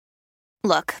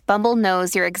Look, Bumble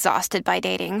knows you're exhausted by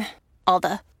dating. All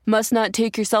the must not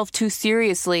take yourself too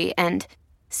seriously and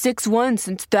 6'1"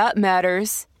 since that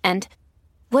matters. And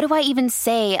what do I even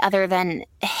say other than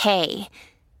hey?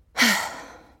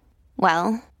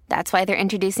 Well, that's why they're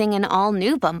introducing an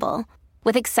all-new Bumble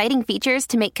with exciting features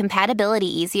to make compatibility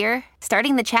easier,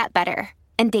 starting the chat better,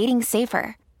 and dating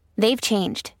safer. They've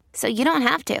changed, so you don't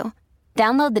have to.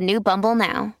 Download the new Bumble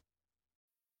now.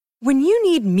 When you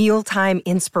need mealtime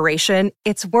inspiration,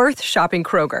 it's worth shopping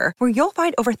Kroger, where you'll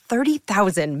find over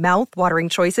 30,000 mouth-watering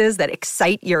choices that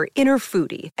excite your inner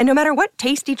foodie. And no matter what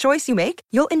tasty choice you make,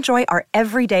 you'll enjoy our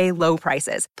everyday low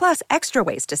prices, plus extra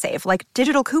ways to save, like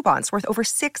digital coupons worth over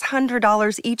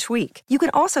 $600 each week. You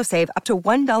can also save up to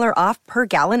 $1 off per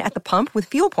gallon at the pump with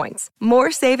fuel points.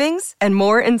 More savings and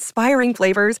more inspiring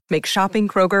flavors make shopping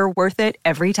Kroger worth it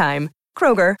every time.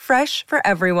 Kroger, fresh for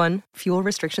everyone. Fuel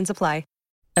restrictions apply.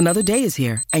 Another day is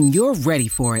here, and you're ready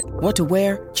for it. What to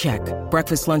wear? Check.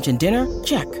 Breakfast, lunch, and dinner?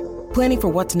 Check. Planning for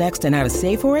what's next and how to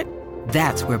save for it?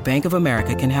 That's where Bank of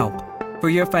America can help. For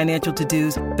your financial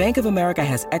to-dos, Bank of America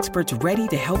has experts ready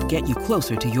to help get you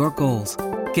closer to your goals.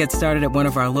 Get started at one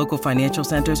of our local financial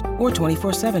centers or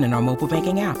 24/7 in our mobile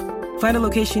banking app. Find a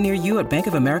location near you at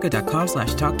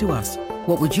bankofamerica.com/talktous.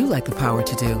 What would you like the power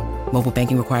to do? Mobile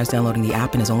banking requires downloading the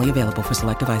app and is only available for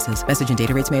select devices. Message and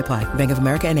data rates may apply. Bank of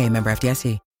America N.A., member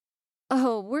FDIC.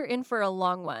 Oh, we're in for a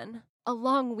long one. A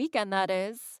long weekend, that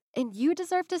is. And you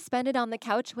deserve to spend it on the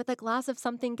couch with a glass of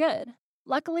something good.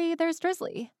 Luckily, there's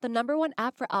Drizzly, the #1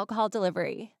 app for alcohol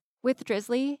delivery. With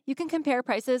Drizzly, you can compare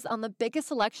prices on the biggest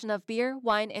selection of beer,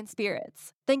 wine, and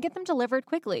spirits, then get them delivered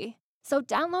quickly. So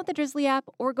download the Drizzly app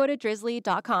or go to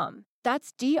drizzly.com.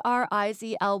 That's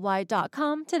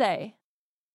DRIZLY.com today.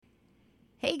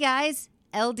 Hey guys,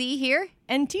 LD here.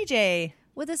 And TJ.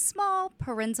 With a small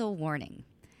parental warning.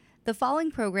 The following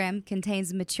program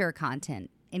contains mature content,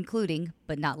 including,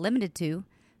 but not limited to,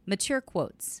 mature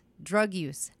quotes, drug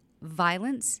use,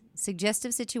 violence,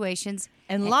 suggestive situations,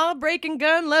 and law-breaking,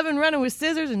 gun-loving, running with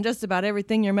scissors, and just about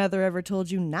everything your mother ever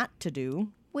told you not to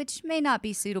do. Which may not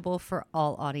be suitable for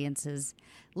all audiences.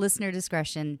 Listener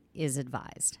discretion is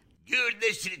advised. You're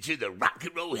listening to the Rock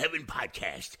and Roll Heaven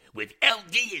podcast with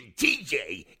LD and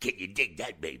TJ. Can you dig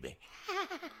that, baby?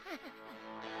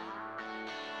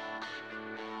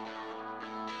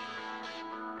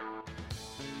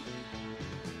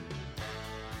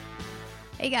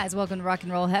 Hey guys, welcome to Rock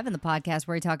and Roll Heaven, the podcast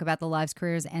where we talk about the lives,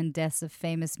 careers, and deaths of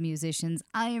famous musicians.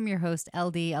 I am your host,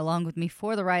 LD. Along with me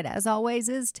for the ride, as always,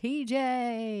 is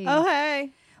TJ. Oh,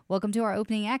 hey. Welcome to our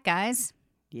opening act, guys.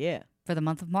 Yeah. For the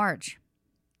month of March.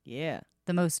 Yeah.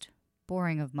 The most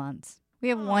boring of months. We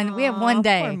have one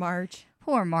day. Poor March.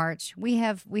 Poor March. We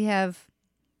have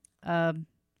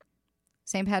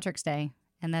St. Patrick's Day,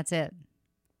 and that's it.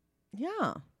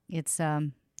 Yeah. It's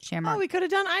Shamrock. Oh, we could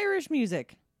have done Irish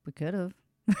music. We could have.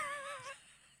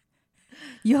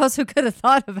 You also could have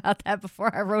thought about that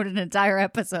before I wrote an entire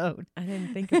episode. I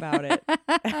didn't think about it.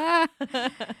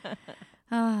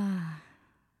 Oh,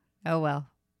 well.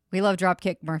 We love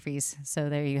Dropkick Murphys, so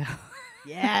there you go.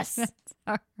 Yes. That's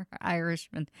our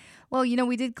Irishman. Well,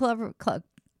 we did cover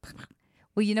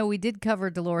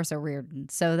Dolores O'Riordan,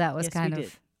 so that was kind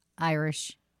of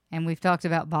Irish. And we've talked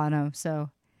about Bono, so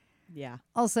yeah.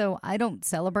 Also, I don't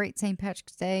celebrate St.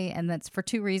 Patrick's Day, and that's for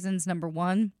two reasons. Number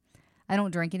one, I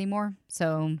don't drink anymore,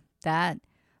 so that.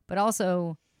 But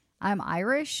also, I'm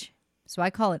Irish, so I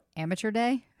call it Amateur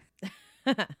Day.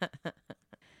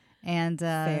 And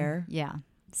fair. Yeah.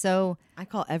 So I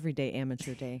call every day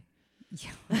Amateur Day.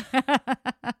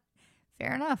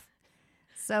 Fair enough.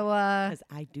 So because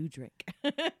I do drink.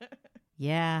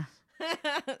 Yeah.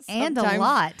 And a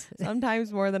lot.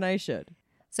 Sometimes more than I should.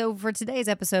 So for today's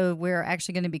episode, we're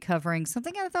actually going to be covering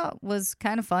something I thought was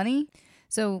kind of funny.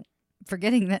 So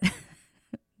forgetting that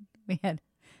we had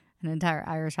an entire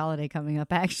Irish holiday coming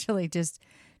up, I actually just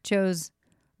chose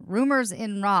rumors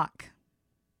in rock.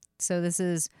 So this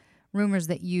is rumors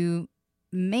that you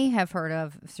may have heard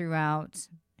of throughout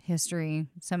history.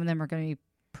 Some of them are going to be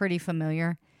pretty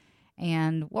familiar.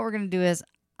 And what we're going to do is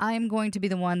I'm going to be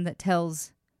the one that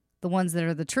tells the ones that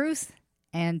are the truth.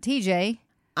 And TJ...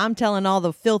 I'm telling all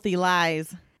the filthy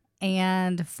lies.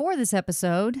 And for this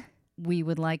episode, we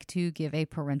would like to give a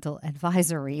parental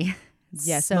advisory.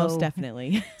 Yes, most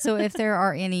definitely. So if there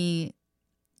are any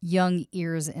young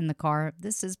ears in the car,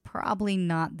 this is probably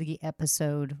not the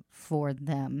episode for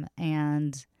them.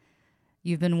 And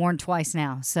you've been warned twice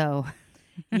now, so...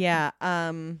 Yeah,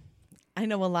 I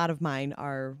know a lot of mine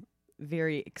are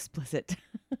very explicit.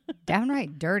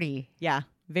 Downright dirty. Yeah,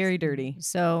 very dirty.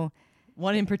 So...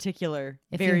 One in particular,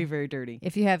 very dirty.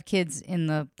 If you have kids in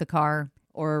the car,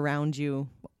 or around you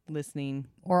listening.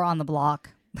 Or on the block.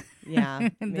 Yeah,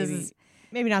 This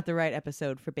maybe not the right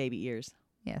episode for baby ears.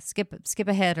 Yeah, skip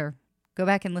ahead or go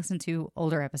back and listen to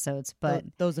older episodes. But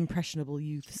Those impressionable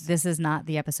youths. this is not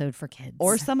the episode for kids.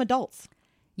 Or some adults.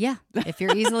 Yeah, if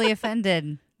you're easily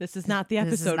offended, This is not the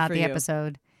episode this is not for the you.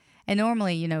 episode. And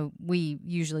normally, we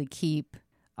usually keep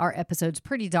our episodes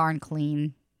pretty darn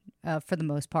clean for the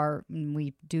most part. And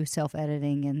we do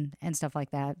self-editing and stuff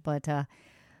like that. But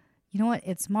you know what?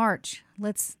 It's March.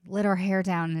 Let's let our hair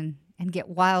down and get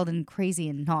wild and crazy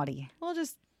and naughty. Well,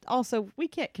 just also, we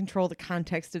can't control the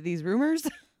context of these rumors.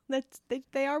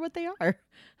 They are what they are.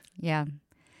 Yeah.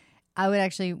 I would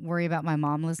actually worry about my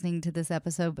mom listening to this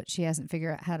episode, but she hasn't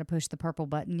figured out how to push the purple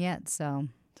button yet. So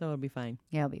it'll be fine.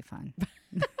 yeah, it'll be fine.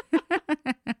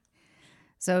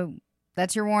 So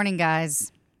that's your warning,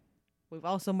 guys. We've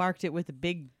also marked it with a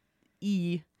big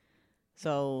E,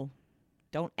 so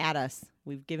don't add us.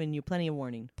 We've given you plenty of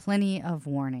warning. Plenty of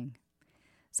warning.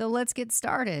 So let's get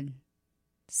started.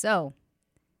 So,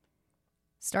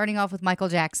 starting off with Michael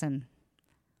Jackson.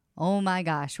 Oh my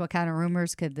gosh, what kind of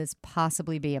rumors could this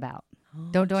possibly be about?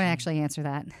 Don't actually answer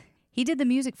that. He did the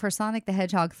music for Sonic the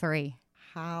Hedgehog 3.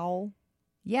 How?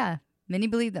 Yeah, many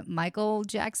believe that Michael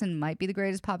Jackson might be the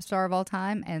greatest pop star of all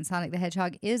time, and Sonic the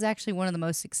Hedgehog is actually one of the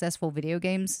most successful video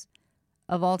games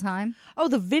of all time. Oh,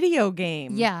 the video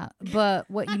game. Yeah, but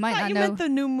what you might I thought not you know... meant the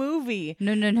new movie.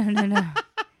 No.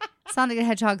 Sonic the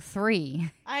Hedgehog 3.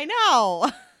 I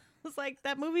know. It's like,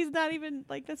 that movie's not even,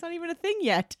 that's not even a thing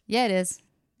yet. Yeah, it is.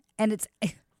 And it's,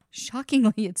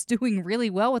 shockingly, it's doing really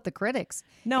well with the critics.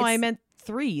 No, I meant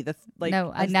 3.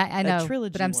 No, I know.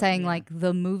 Trilogy but I'm one, saying, yeah.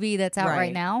 the movie that's out right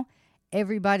Right. now,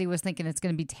 everybody was thinking it's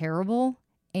going to be terrible.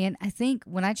 And I think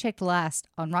when I checked last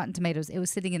on Rotten Tomatoes, it was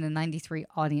sitting in a 93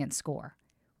 audience score,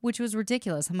 which was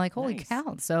ridiculous. I'm like, holy Nice.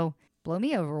 cow. So blow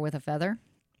me over with a feather.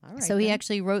 All right, So he then.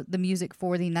 actually wrote the music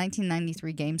for the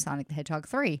 1993 game Sonic the Hedgehog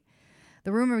 3.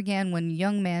 The rumor began when a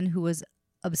young man who was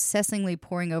obsessively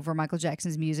poring over Michael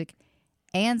Jackson's music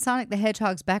and Sonic the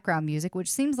Hedgehog's background music, which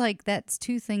seems like that's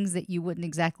two things that you wouldn't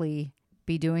exactly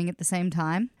be doing at the same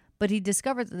time, but he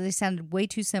discovered that they sounded way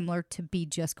too similar to be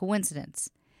just coincidence.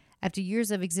 After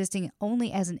years of existing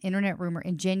only as an internet rumor,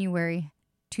 in January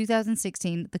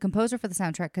 2016, the composer for the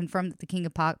soundtrack confirmed that the King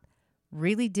of Pop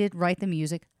really did write the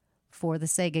music for the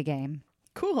Sega game.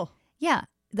 Cool. Yeah,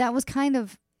 that was kind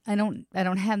of, I don't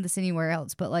have this anywhere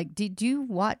else, but did you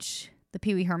watch the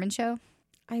Pee Wee Herman show?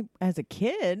 As a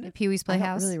kid, Pee Wee's I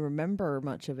Playhouse? don't really remember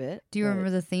much of it. Do you but- remember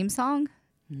the theme song?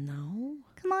 No.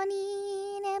 Come on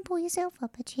in and pull yourself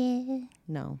up a chair.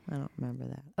 No, I don't remember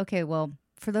that. Okay, well,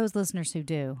 for those listeners who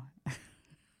do,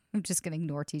 I'm just going to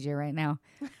ignore TJ right now.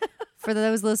 For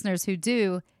those listeners who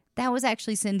do, that was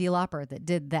actually Cyndi Lauper that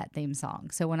did that theme song.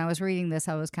 So when I was reading this,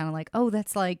 I was kind of like, oh,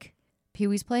 that's like Pee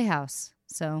Wee's Playhouse.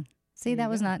 So see, that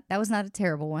was not a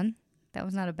terrible one. That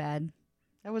was not a bad.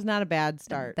 That was not a bad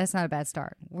start. That's not a bad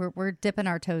start. We're dipping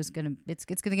our toes. It's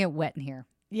gonna get wet in here.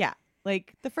 Yeah.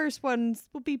 The first ones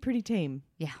will be pretty tame.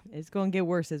 Yeah. It's going to get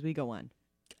worse as we go on.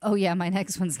 Oh yeah, my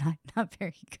next one's not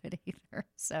very good either.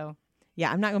 So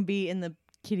Yeah, I'm not going to be in the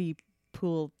kiddie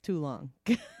pool too long.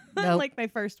 Nope. Like my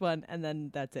first one, and then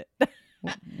that's it.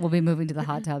 we'll be moving to the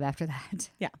hot tub after that.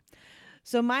 Yeah.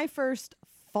 So my first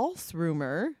false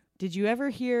rumor, did you ever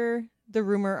hear the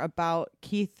rumor about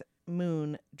Keith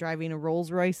Moon driving a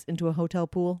Rolls Royce into a hotel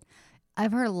pool?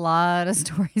 I've heard a lot of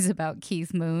stories about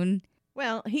Keith Moon.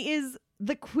 Well, he is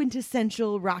the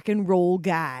quintessential rock and roll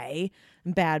guy,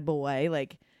 bad boy.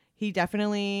 He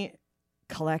definitely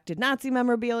collected Nazi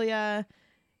memorabilia.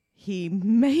 He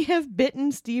may have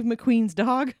bitten Steve McQueen's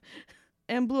dog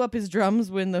and blew up his drums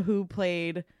when The Who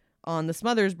played on the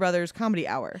Smothers Brothers Comedy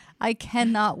Hour. I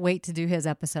cannot wait to do his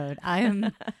episode. I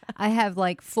have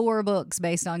 4 books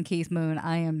based on Keith Moon.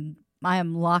 I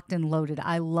am locked and loaded.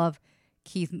 I love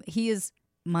Keith. He is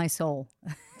my soul.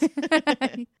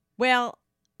 Well,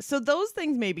 so those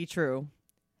things may be true.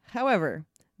 However,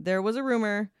 there was a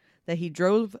rumor that he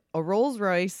drove a Rolls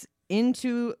Royce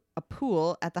into a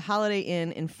pool at the Holiday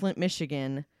Inn in Flint,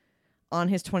 Michigan on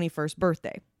his 21st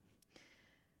birthday.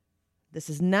 This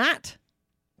is not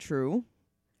true.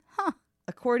 Huh.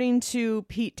 According to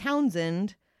Pete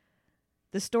Townsend,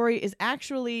 the story is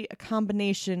actually a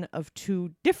combination of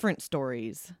 2 different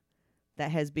stories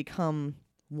that has become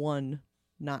one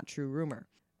not true rumor.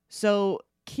 So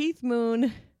Keith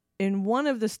Moon, in one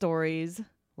of the stories,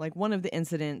 one of the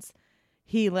incidents,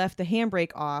 he left the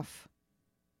handbrake off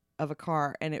of a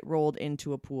car and it rolled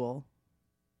into a pool,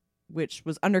 which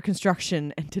was under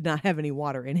construction and did not have any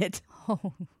water in it.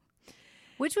 Oh.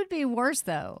 Which would be worse,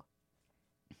 though?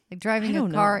 Driving I a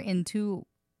don't car know. into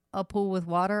a pool with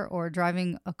water or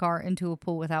driving a car into a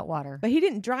pool without water. But he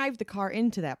didn't drive the car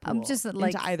into that pool. I'm just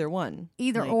like into either one.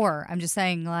 Either Like, or. I'm just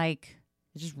saying, like,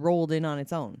 it just rolled in on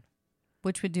its own.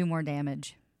 which would do more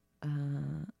damage?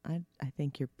 I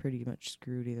think you're pretty much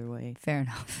screwed either way. Fair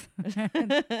enough.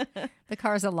 The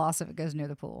car's a loss if it goes near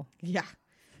the pool. Yeah.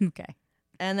 Okay.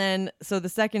 And then, so the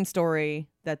second story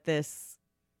that this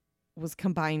was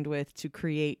combined with to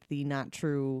create the not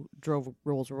true drove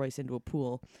Rolls Royce into a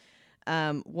pool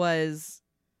was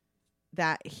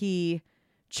that he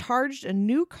charged a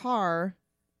new car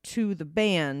to the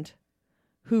band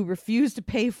who refused to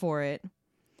pay for it.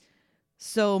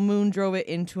 So Moon drove it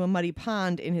into a muddy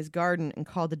pond in his garden and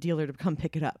called the dealer to come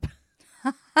pick it up.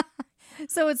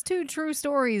 So it's two true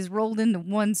stories rolled into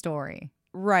one story.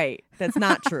 Right. That's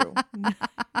not true.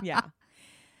 Yeah.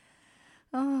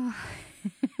 Oh,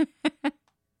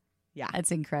 Yeah.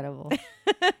 that's incredible.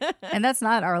 And that's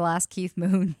not our last Keith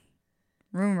Moon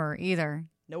rumor either.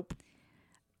 Nope.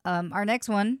 Our next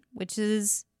one, which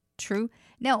is true.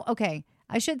 No, okay.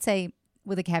 I should say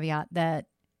with a caveat that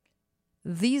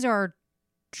these are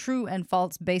true and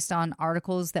false based on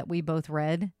articles that we both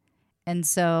read. And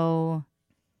so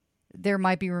there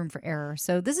might be room for error.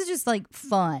 So this is just like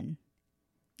fun.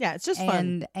 Yeah, it's just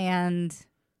fun. And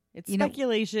It's you know-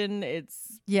 speculation.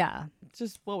 It's yeah,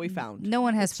 just what we found. no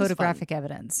one has It's just photographic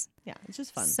evidence. Yeah, it's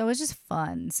just fun. So it's just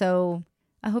fun. So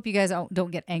I hope you guys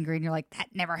don't get angry and you're like, that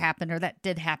never happened or that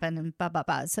did happen and blah, blah,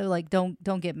 blah. So like, don't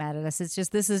get mad at us. It's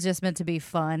just, this is just meant to be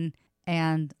fun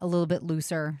and a little bit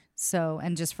looser. So,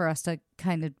 and just for us to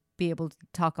kind of be able to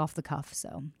talk off the cuff.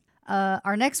 So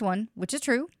our next one, which is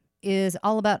true, is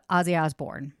all about Ozzy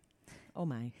Osbourne. Oh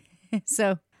my.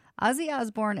 So Ozzy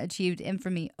Osbourne achieved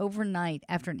infamy overnight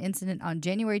after an incident on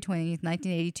January 20th,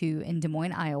 1982 in Des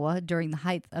Moines, Iowa during the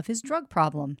height of his drug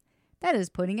problem. That is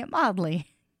putting it mildly.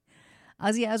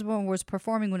 Ozzy Osbourne was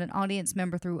performing when an audience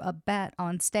member threw a bat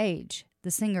on stage. The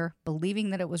singer,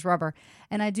 believing that it was rubber,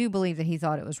 and I do believe that he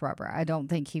thought it was rubber. I don't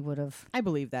think he would have, I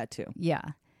believe that too. yeah,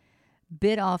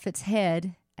 bit off its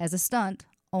head as a stunt,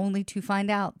 only to find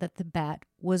out that the bat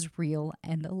was real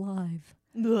and alive.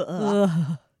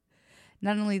 Ugh.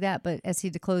 Not only that, but as he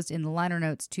disclosed in the liner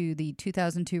notes to the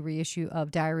 2002 reissue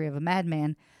of Diary of a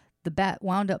Madman, the bat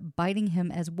wound up biting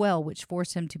him as well, which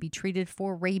forced him to be treated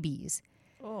for rabies.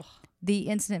 Oh. The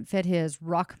incident fit his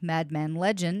rock madman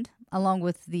legend, along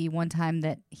with the one time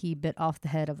that he bit off the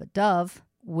head of a dove,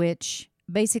 which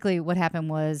basically what happened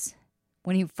was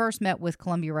when he first met with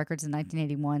Columbia Records in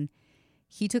 1981,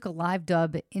 he took a live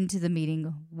dove into the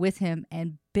meeting with him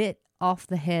and bit off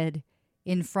the head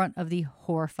in front of the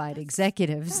horrified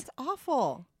executives. That's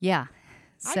awful. Yeah.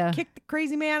 So, I'd kick the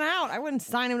crazy man out. I wouldn't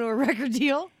sign him to a record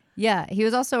deal. yeah, he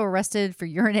was also arrested for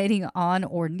urinating on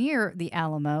or near the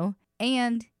Alamo.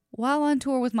 And while on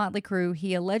tour with Motley Crue,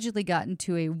 he allegedly got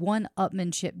into a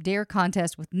one-upmanship dare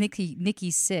contest with Nikki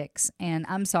Sixx. And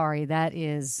I'm sorry, that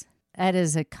is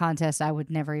a contest I would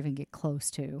never even get close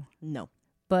to. No.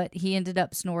 But he ended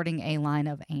up snorting a line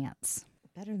of ants.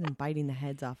 Better than biting the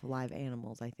heads off of live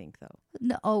animals, I think, though.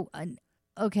 No,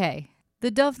 okay.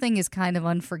 The dove thing is kind of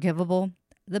unforgivable.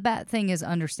 The bat thing is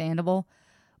understandable.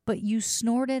 But you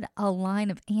snorted a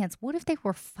line of ants. What if they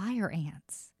were fire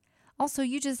ants? Also,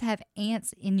 you just have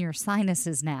ants in your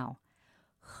sinuses now.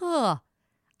 Huh.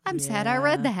 I'm sad I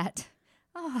read that.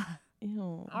 Oh.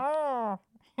 Ew. Oh.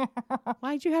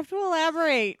 Why'd you have to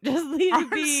elaborate? Just leave it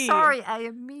be. I'm sorry. I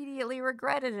immediately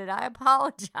regretted it. I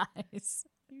apologize.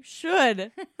 You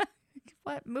should.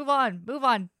 What? Move on.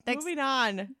 Moving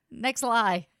on. Next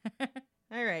lie.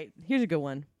 All right. Here's a good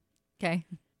one. Okay.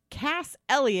 Cass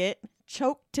Elliot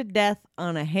choked to death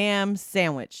on a ham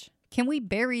sandwich. Can we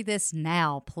bury this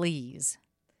now, please?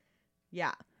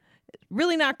 Yeah.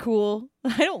 Really not cool.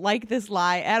 I don't like this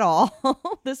lie at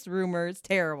all. This rumor is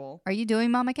terrible. Are you doing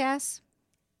Mama Cass?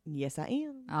 Yes, I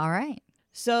am. All right.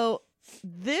 So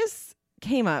this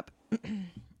came up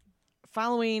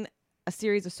following a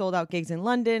series of sold-out gigs in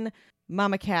London.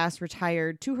 Mama Cass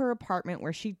retired to her apartment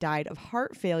where she died of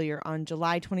heart failure on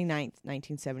July 29th,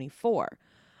 1974.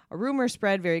 A rumor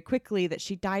spread very quickly that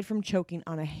she died from choking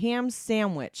on a ham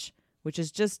sandwich, which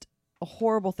is just a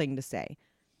horrible thing to say.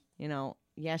 You know,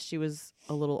 yes, she was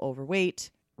a little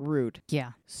overweight. Rude.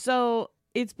 Yeah. So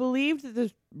it's believed that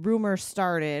the rumor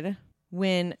started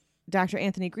when Dr.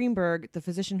 Anthony Greenberg, the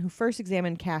physician who first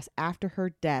examined Cass after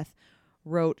her death,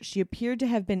 wrote, she appeared to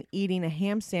have been eating a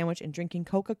ham sandwich and drinking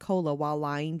Coca-Cola while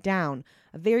lying down,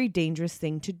 a very dangerous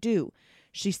thing to do.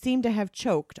 She seemed to have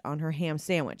choked on her ham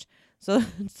sandwich.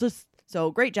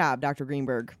 So great job, Dr.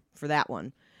 Greenberg, for that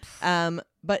one.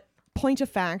 But point of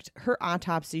fact, her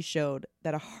autopsy showed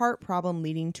that a heart problem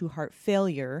leading to heart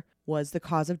failure was the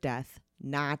cause of death,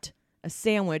 not a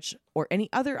sandwich or any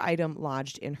other item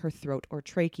lodged in her throat or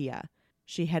trachea.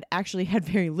 She had actually had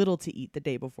very little to eat the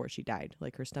day before she died.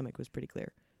 Like, her stomach was pretty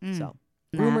clear. So,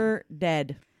 rumor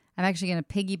dead. I'm actually going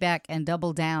to piggyback and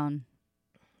double down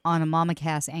on a Mama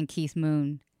Cass and Keith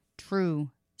Moon true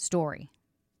story.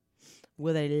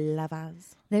 Were they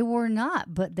lovers? They were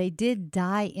not, but they did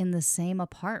die in the same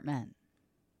apartment.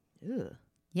 Ugh.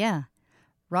 Yeah.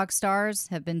 Rock stars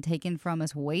have been taken from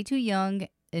us way too young,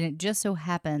 and it just so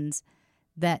happens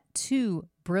that two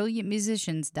brilliant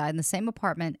musicians died in the same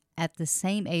apartment at the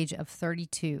same age of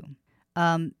 32.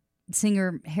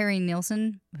 Singer Harry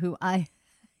Nilsson, who I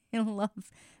love,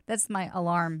 that's my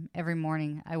alarm every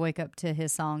morning. I wake up to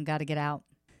his song, Gotta Get Out.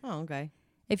 Oh, okay.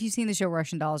 If you've seen the show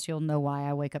Russian Dolls, you'll know why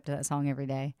I wake up to that song every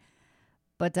day.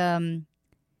 But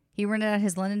he rented out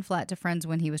his London flat to friends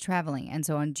when he was traveling. And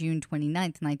so on June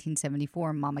 29th,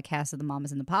 1974, Mama Cass of the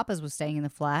Mamas and the Papas was staying in the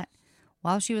flat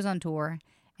while she was on tour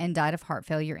and died of heart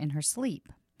failure in her sleep.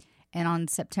 And on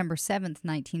September 7th,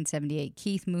 1978,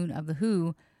 Keith Moon of The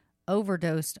Who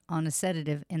overdosed on a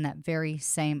sedative in that very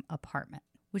same apartment,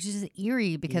 which is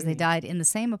eerie because they died in the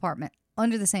same apartment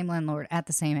under the same landlord at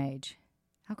the same age.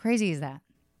 How crazy is that?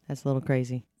 That's a little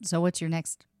crazy. So what's your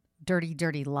next dirty,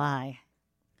 dirty lie?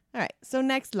 All right. So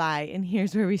next lie, and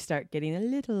here's where we start getting a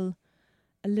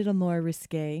little more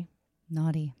risque.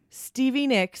 Naughty. Stevie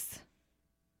Nicks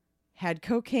had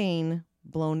cocaine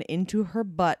blown into her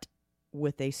butt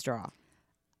with a straw.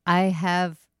 I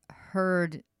have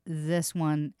heard this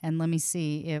one, and let me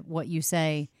see if what you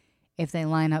say, if they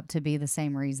line up to be the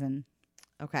same reason.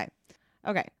 Okay.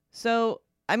 So,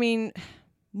 I mean,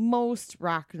 most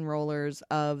rock and rollers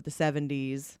of the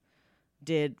 70s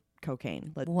did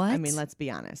cocaine. What? I mean, let's be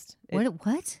honest.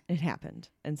 What? It happened.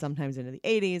 And sometimes into the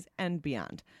 80s and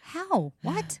beyond. How?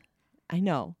 What? I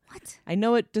know. What? I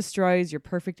know it destroys your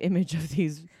perfect image of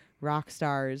these rock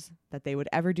stars that they would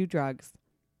ever do drugs,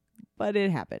 but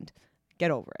it happened.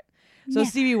 Get over it. So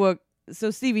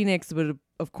Stevie Nicks would,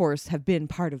 of course, have been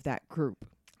part of that group.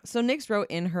 So Nicks wrote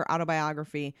in her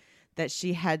autobiography that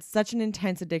she had such an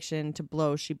intense addiction to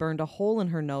blow, she burned a hole in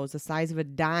her nose the size of a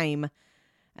dime,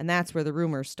 and that's where the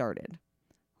rumors started.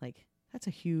 Like, that's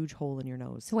a huge hole in your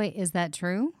nose. So wait, is that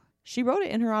true? She wrote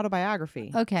it in her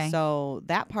autobiography. Okay. So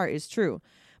that part is true.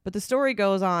 But the story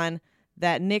goes on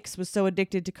that Nicks was so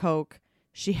addicted to coke,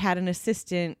 she had an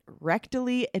assistant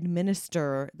rectally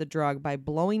administer the drug by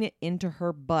blowing it into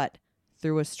her butt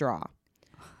through a straw.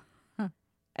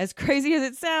 As crazy as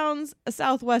it sounds, a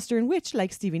Southwestern witch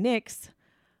like Stevie Nicks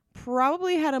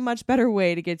probably had a much better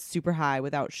way to get super high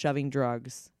without shoving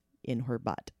drugs in her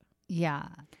butt. Yeah.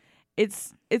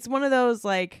 It's one of those,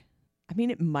 like, I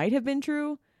mean, it might have been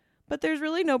true, but there's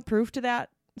really no proof to that.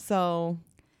 So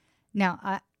Now,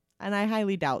 I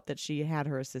highly doubt that she had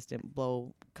her assistant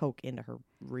blow coke into her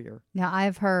rear.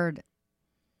 I've heard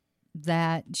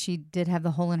that she did have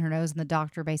the hole in her nose, and the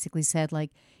doctor basically said,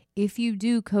 like, if you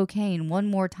do cocaine one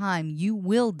more time, you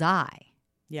will die.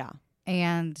 Yeah.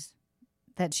 And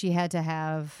that she had to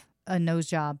have a nose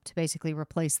job to basically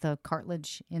replace the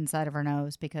cartilage inside of her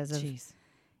nose because of... Jeez.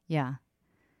 Yeah.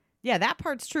 Yeah, that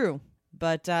part's true.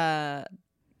 But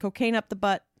cocaine up the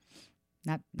butt,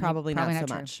 probably not so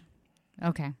true. much.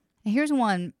 Okay. Here's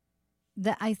one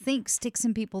that I think sticks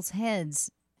in people's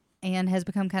heads and has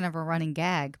become kind of a running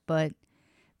gag, but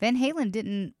Van Halen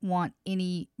didn't want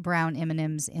any brown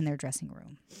M&Ms in their dressing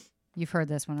room. You've heard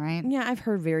this one, right? Yeah, I've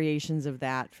heard variations of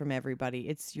that from everybody.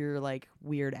 It's your, like,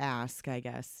 weird ask, I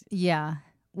guess. Yeah.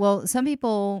 Well, some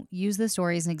people use this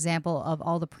story as an example of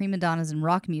all the prima donnas in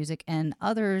rock music, and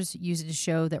others use it to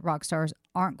show that rock stars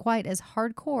aren't quite as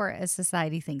hardcore as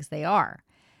society thinks they are.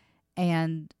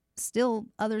 And still,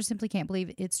 others simply can't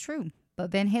believe it's true.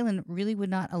 But Van Halen really would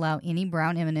not allow any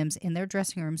brown M&Ms in their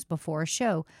dressing rooms before a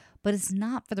show, but it's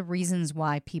not for the reasons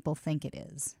why people think it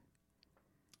is.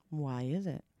 Why is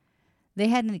it? They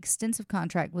had an extensive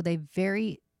contract with a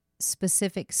very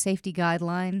specific safety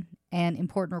guideline and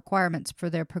important requirements for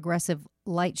their progressive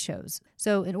light shows.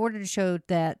 So in order to show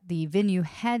that the venue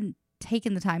hadn't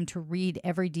taken the time to read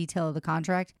every detail of the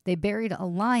contract, they buried a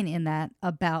line in that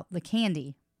about the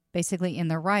candy, basically in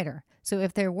their rider. So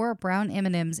if there were brown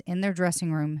M&Ms in their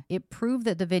dressing room, it proved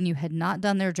that the venue had not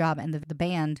done their job, and the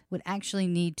band would actually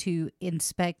need to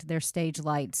inspect their stage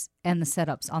lights and the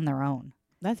setups on their own.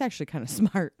 That's actually kind of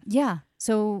smart. Yeah.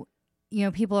 So, you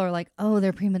know, people are like, oh,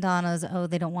 they're prima donnas. Oh,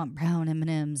 they don't want brown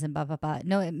M&Ms and blah, blah, blah.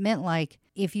 No, it meant like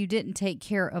if you didn't take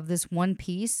care of this one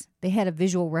piece, they had a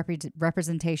visual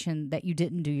representation that you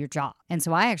didn't do your job. And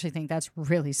so I actually think that's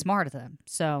really smart of them.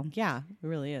 So Yeah, it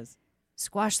really is.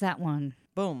 squash that one.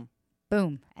 Boom.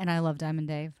 Boom. And I love Diamond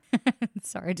Dave.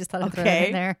 Sorry, I just thought I'd throw that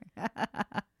in there.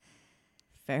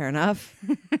 Fair enough.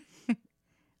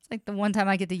 It's like the one time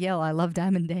I get to yell, I love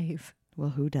Diamond Dave. Well,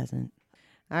 who doesn't?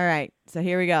 All right, so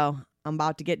here we go. I'm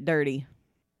about to get dirty.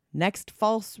 Next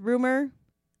false rumor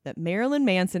that Marilyn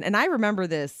Manson, and I remember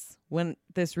this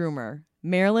rumor,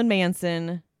 Marilyn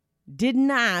Manson did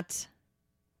not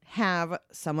have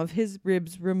some of his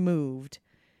ribs removed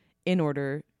in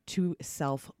order to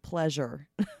self-pleasure.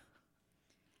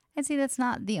 And see, that's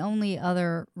not the only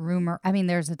other rumor. I mean,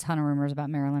 there's a ton of rumors about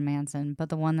Marilyn Manson, but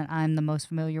the one that I'm the most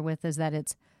familiar with is that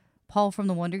it's Paul from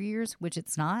the Wonder Years, which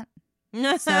it's not.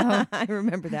 So I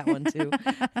remember that one too.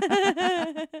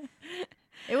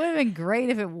 It would have been great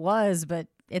if it was, but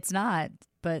it's not.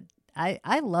 But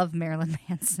I love Marilyn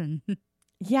Manson.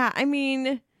 Yeah, I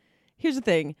mean, here's the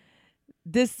thing.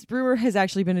 This rumor has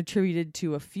actually been attributed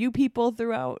to a few people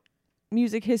throughout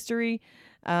music history,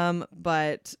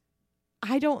 but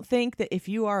I don't think that if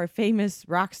you are a famous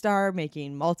rock star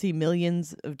making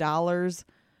multi-millions of dollars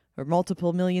or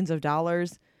multiple millions of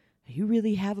dollars, you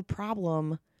really have a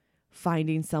problem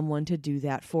finding someone to do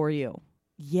that for you.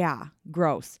 Yeah,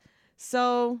 gross.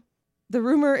 So the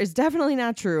rumor is definitely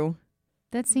not true.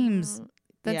 That seems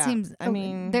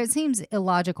that seems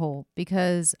illogical,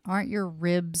 because aren't your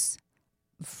ribs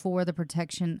for the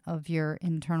protection of your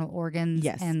internal organs?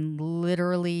 Yes. And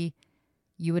literally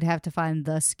you would have to find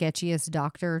the sketchiest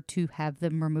doctor to have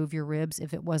them remove your ribs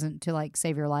if it wasn't to like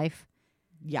save your life.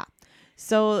 Yeah.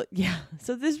 So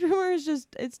this rumor is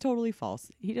it's totally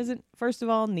false. He doesn't, first of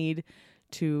all, need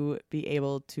to be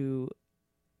able to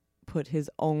put his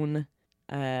own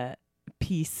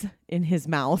piece in his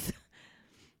mouth.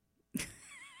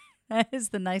 That is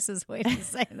the nicest way to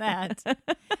say that.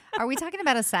 Are we talking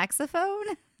about a saxophone?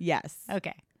 Yes.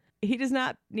 Okay. He does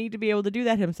not need to be able to do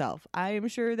that himself. I am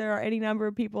sure there are any number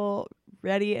of people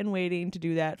ready and waiting to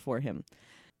do that for him.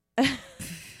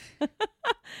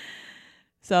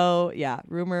 So, yeah,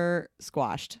 rumor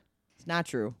squashed. It's not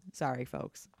true. Sorry,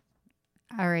 folks.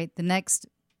 All right. The next,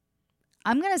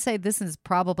 I'm going to say this is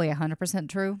probably 100%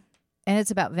 true. And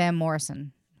it's about Van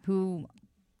Morrison, who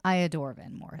I adore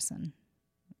Van Morrison.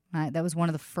 That was one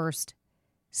of the first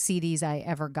CDs I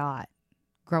ever got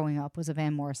growing up, was a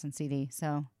Van Morrison CD.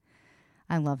 So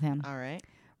I love him. All right.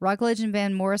 Rock legend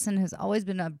Van Morrison has always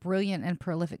been a brilliant and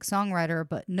prolific songwriter,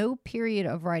 but no period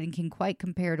of writing can quite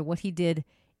compare to what he did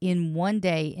in one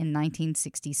day in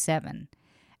 1967.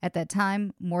 At that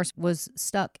time, Morse was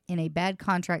stuck in a bad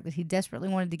contract that he desperately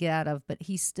wanted to get out of, but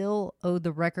he still owed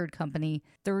the record company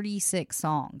 36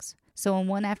 songs. So in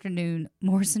one afternoon,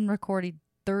 Morrison recorded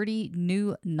 30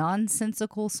 new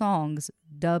nonsensical songs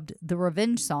dubbed the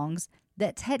Revenge Songs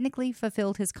that technically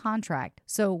fulfilled his contract.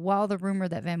 So while the rumor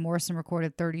that Van Morrison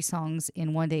recorded 30 songs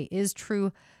in one day is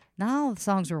true, not all the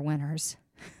songs were winners.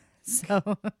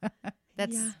 So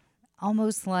that's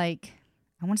almost like,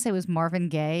 I want to say it was Marvin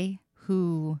Gaye,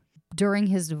 who during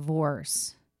his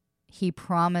divorce, he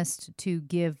promised to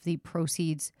give the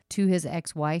proceeds to his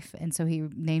ex-wife. And so he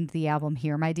named the album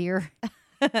Here, My Dear.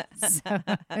 So,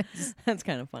 that's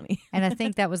kind of funny. And I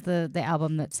think that was the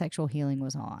album that Sexual Healing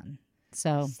was on.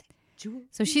 So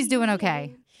she's doing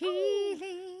okay.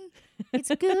 Healing,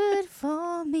 it's good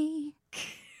for me.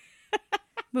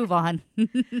 Move on.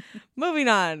 Moving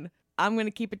on. I'm going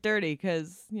to keep it dirty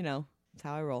because, it's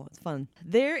how I roll. It's fun.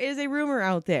 There is a rumor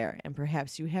out there, and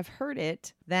perhaps you have heard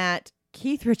it, that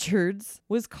Keith Richards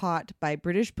was caught by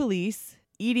British police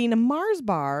eating a Mars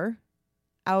bar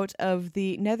out of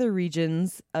the nether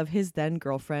regions of his then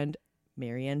girlfriend,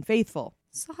 Marianne Faithfull.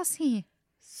 Saucy.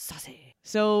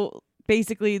 So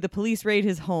basically, the police raid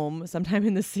his home sometime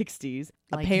in the 60s.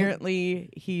 Like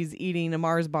Apparently, he's eating a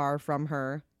Mars bar from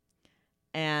her.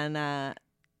 And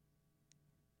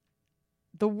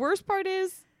the worst part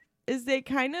is they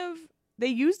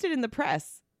used it in the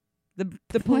press. The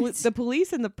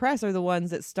police and the press are the ones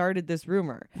that started this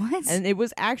rumor. What? And it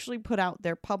was actually put out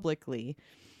there publicly.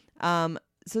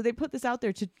 So they put this out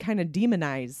there to kind of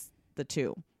demonize the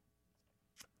two,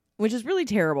 which is really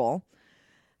terrible.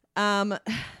 And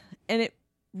it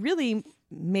really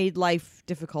made life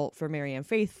difficult for Marianne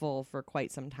Faithfull for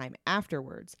quite some time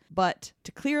afterwards. But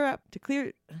to clear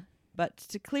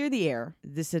the air,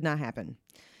 this did not happen.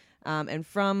 And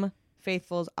from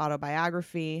Faithfull's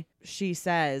autobiography, she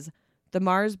says, "The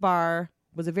Mars bar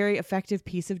was a very effective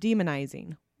piece of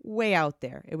demonizing. Way out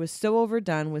there. It was so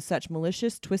overdone with such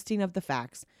malicious twisting of the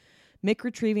facts. Mick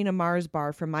retrieving a Mars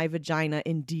bar from my vagina,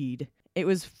 indeed. It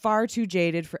was far too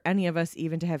jaded for any of us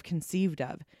even to have conceived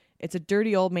of. It's a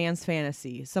dirty old man's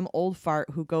fantasy. Some old fart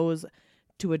who goes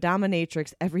to a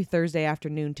dominatrix every Thursday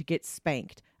afternoon to get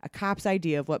spanked. A cop's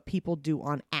idea of what people do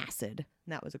on acid.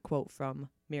 And that was a quote from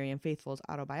Miriam Faithfull's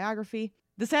autobiography.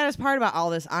 The saddest part about all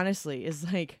this, honestly,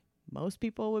 is like most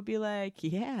people would be like,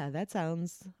 yeah, that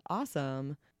sounds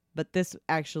awesome. But this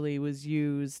actually was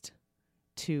used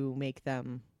to make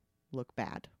them look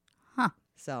bad. Huh.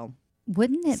 So,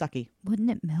 Wouldn't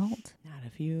it melt? not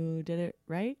if you did it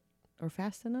right or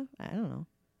fast enough. I don't know.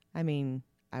 I mean,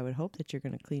 I would hope that you're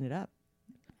going to clean it up.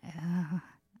 I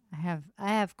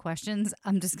have questions.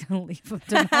 I'm just going to leave them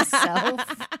to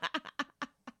myself.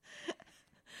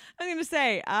 I'm going to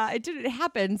say, it didn't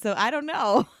happen, so I don't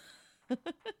know.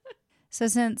 So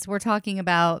since we're talking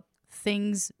about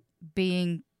things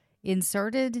being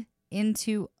inserted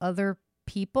into other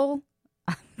people,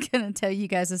 I'm going to tell you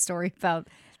guys a story about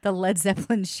the Led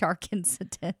Zeppelin shark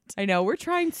incident. I know. We're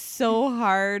trying so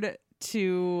hard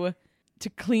to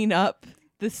clean up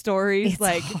the stories.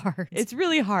 It's hard. It's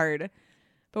really hard.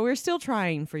 But we're still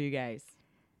trying for you guys.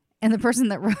 And the person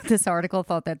that wrote this article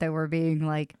thought that they were being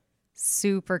like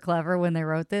super clever when they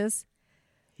wrote this,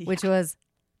 which was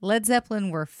Led Zeppelin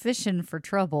were fishing for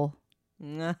trouble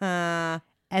at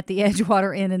the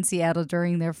Edgewater Inn in Seattle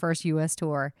during their first U.S.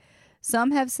 tour.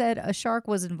 Some have said a shark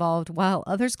was involved, while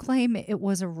others claim it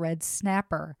was a red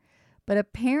snapper. But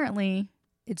apparently,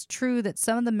 it's true that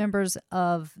some of the members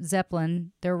of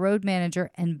Zeppelin, their road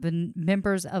manager, and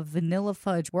members of Vanilla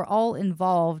Fudge were all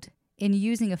involved in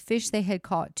using a fish they had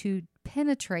caught to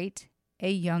penetrate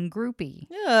a young groupie.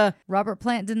 Yeah. Robert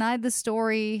Plant denied the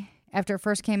story after it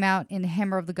first came out in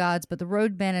Hammer of the Gods, but the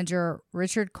road manager,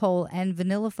 Richard Cole, and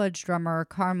Vanilla Fudge drummer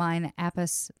Carmine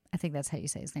Appice, I think that's how you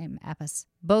say his name, Appice,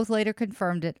 both later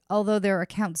confirmed it, although their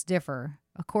accounts differ.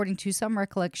 According to some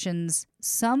recollections,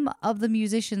 some of the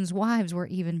musicians' wives were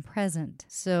even present.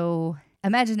 So,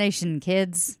 imagination,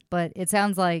 kids. But it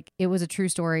sounds like it was a true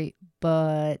story,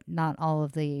 but not all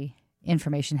of the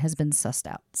information has been sussed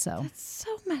out. So That's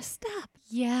so messed up.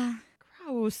 yeah.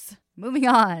 Gross. Moving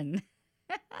on.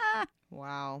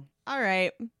 Wow. All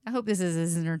right. I hope this is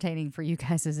as entertaining for you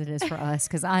guys as it is for us,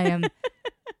 because I am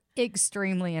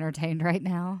extremely entertained right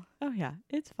now. Oh, yeah.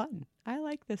 It's fun. I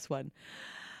like this one.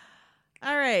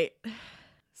 All right.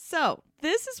 So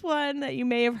this is one that you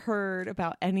may have heard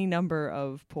about any number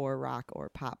of poor rock or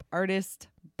pop artists,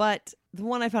 but the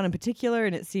one I found in particular,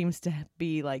 and it seems to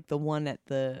be like the one at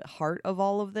the heart of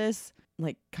all of this,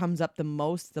 like comes up the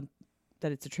most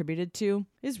that it's attributed to,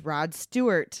 is Rod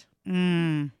Stewart.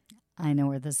 I know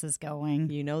where this is going.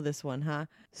 You know this one, huh?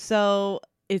 So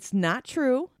it's not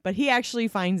true, but he actually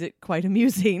finds it quite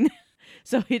amusing.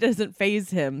 So it doesn't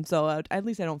faze him. So at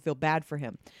least I don't feel bad for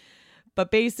him. But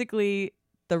basically,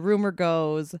 the rumor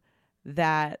goes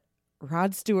that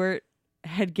Rod Stewart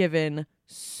had given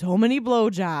so many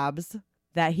blowjobs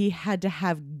that he had to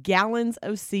have gallons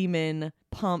of semen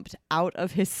pumped out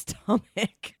of his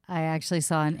stomach. I actually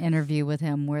saw an interview with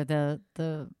him where the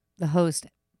host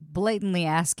blatantly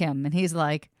asked him, and he's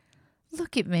like,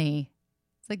 "Look at me."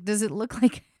 It's like, does it look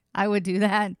like I would do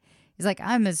that? He's like,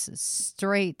 "I'm as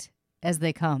straight as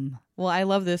they come." Well, I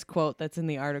love this quote that's in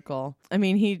the article. I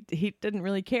mean, he didn't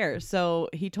really care. So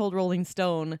he told Rolling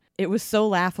Stone, "It was so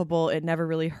laughable, it never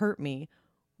really hurt me.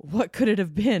 What could it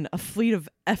have been? A fleet of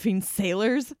effing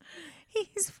sailors?"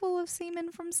 He's full of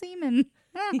semen from semen.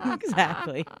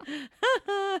 Exactly.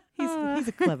 He's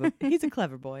a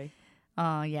clever boy.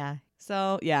 Oh, yeah.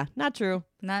 So, yeah, not true.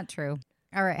 Not true.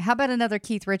 All right. How about another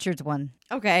Keith Richards one?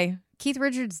 Okay. Keith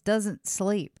Richards doesn't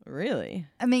sleep. Really?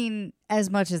 I mean,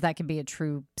 as much as that can be a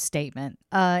true statement.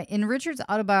 In Richards'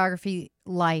 autobiography,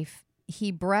 Life,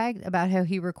 he bragged about how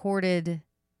he recorded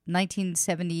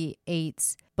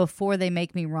 1978's Before They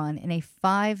Make Me Run in a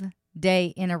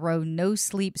 5-day in a row, no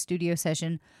sleep studio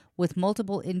session with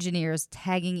multiple engineers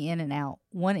tagging in and out.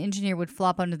 One engineer would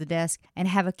flop under the desk and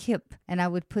have a kip, and I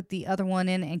would put the other one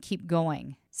in and keep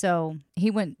going. So he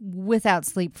went without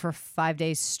sleep for 5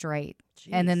 days straight. Jeez.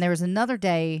 And then there was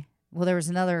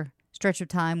another stretch of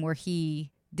time where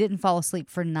he didn't fall asleep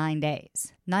for 9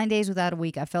 days. 9 days without a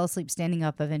week. I fell asleep standing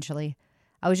up eventually.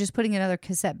 I was just putting another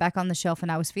cassette back on the shelf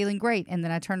and I was feeling great, and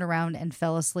then I turned around and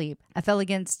fell asleep. I fell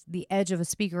against the edge of a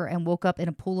speaker and woke up in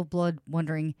a pool of blood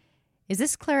wondering, is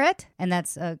this claret? And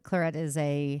that's claret is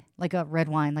like a red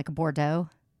wine, like a Bordeaux.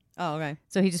 Oh, okay.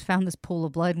 So he just found this pool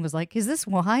of blood and was like, is this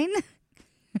wine?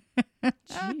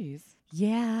 Jeez.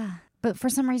 Yeah. But for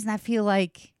some reason, I feel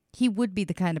like he would be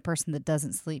the kind of person that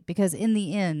doesn't sleep, because in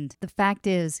the end, the fact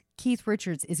is Keith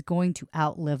Richards is going to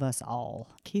outlive us all.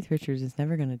 Keith Richards is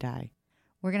never going to die.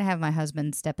 We're going to have my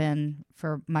husband step in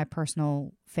for my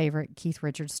personal favorite Keith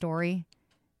Richards story.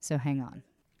 So hang on.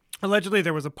 Allegedly,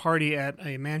 there was a party at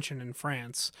a mansion in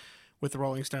France with the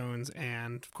Rolling Stones,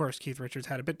 and of course Keith Richards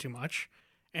had a bit too much,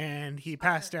 and he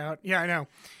passed out. Yeah, I know.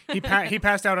 He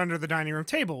passed out under the dining room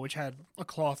table, which had a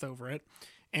cloth over it.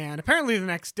 And apparently the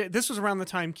next day, this was around the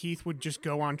time Keith would just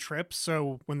go on trips.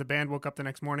 So when the band woke up the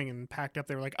next morning and packed up,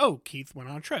 they were like, "Oh, Keith went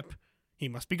on a trip. He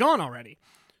must be gone already."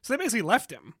 So they basically left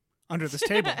him under this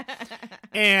table.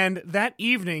 And that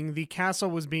evening, the castle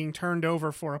was being turned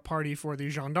over for a party for the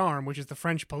gendarmes, which is the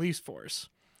French police force.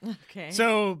 Okay.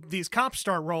 So these cops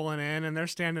start rolling in, and they're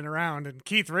standing around, and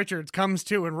Keith Richards comes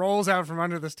to and rolls out from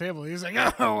under this table. He's like,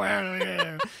 "Oh, well,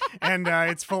 yeah." And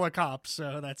it's full of cops.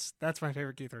 So that's my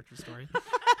favorite Keith Richards story.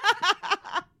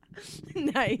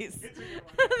 Nice.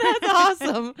 That's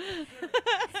awesome.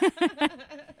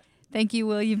 Thank you,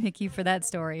 William Hickey, for that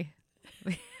story.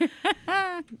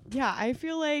 Yeah, I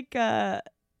feel like the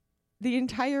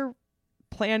entire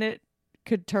planet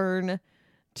could turn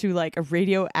to like a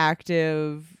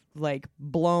radioactive, like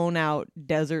blown out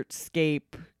desert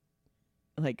scape,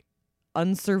 like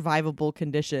unsurvivable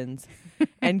conditions,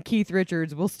 and Keith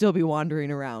Richards will still be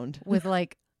wandering around With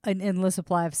like an endless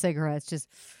supply of cigarettes. Just,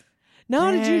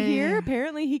 No, did you hear?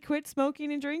 Apparently he quit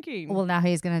smoking and drinking. well, now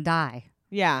he's going to die.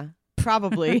 Yeah,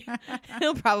 probably.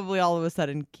 He'll probably all of a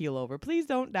sudden keel over. Please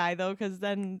don't die, though, because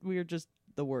then we're just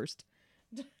the worst.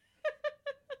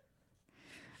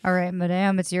 All right,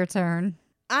 Madame, it's your turn.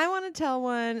 I want to tell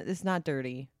one that's not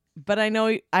dirty, but I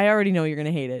already know you're going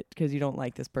to hate it because you don't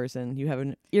like this person. You have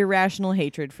an irrational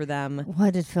hatred for them.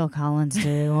 What did Phil Collins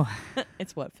do?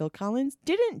 It's what Phil Collins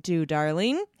didn't do,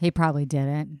 darling. He probably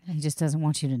didn't. He just doesn't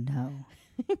want you to know.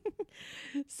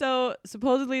 So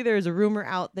supposedly there's a rumor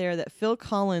out there that Phil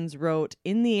Collins wrote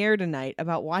In the Air Tonight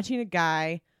about watching a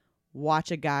guy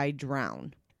watch a guy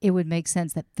drown. It would make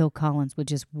sense that Phil Collins would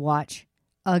just watch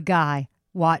a guy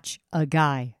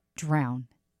drown.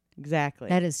 Exactly.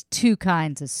 That is two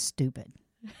kinds of stupid.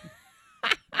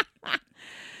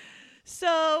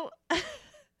 So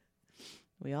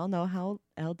we all know how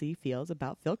LD feels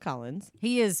about Phil Collins.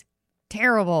 He is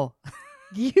terrible.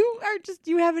 You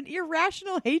have an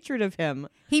irrational hatred of him.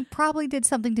 He probably did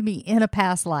something to me in a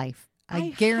past life. I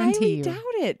guarantee you. I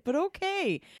doubt it, but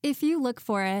okay. If you look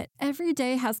for it, every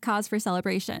day has cause for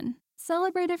celebration.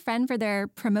 Celebrate a friend for their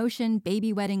promotion,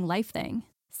 baby wedding, life thing.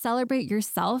 Celebrate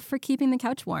yourself for keeping the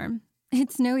couch warm.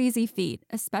 It's no easy feat,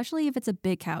 especially if it's a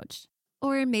big couch.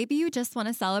 Or maybe you just want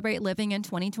to celebrate living in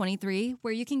 2023,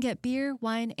 where you can get beer,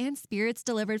 wine, and spirits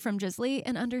delivered from Drizzly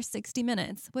in under 60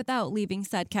 minutes without leaving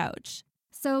said couch.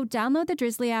 So download the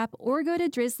Drizzly app or go to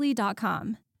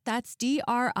drizzly.com. That's DRIZLY.com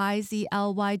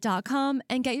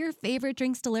and get your favorite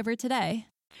drinks delivered today.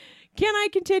 Can I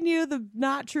continue the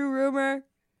not true rumor?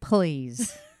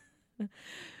 Please.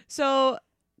 So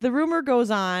the rumor goes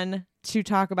on to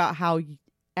talk about how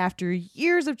after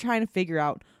years of trying to figure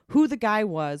out who the guy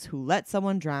was who let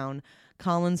someone drown,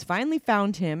 Collins finally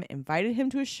found him, invited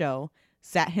him to a show,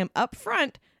 sat him up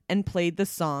front, and played the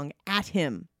song at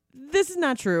him. This is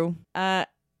not true.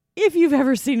 If you've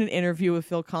ever seen an interview with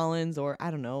Phil Collins, or I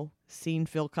don't know, seen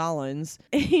Phil Collins,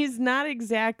 he's not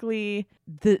exactly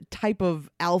the type of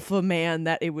alpha man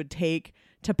that it would take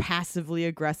to passively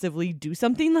aggressively do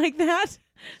something like that.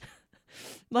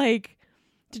 Like,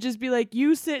 to just be like,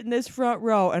 you sit in this front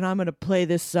row and I'm going to play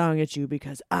this song at you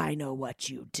because I know what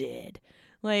you did.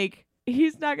 Like,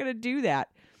 he's not going to do that.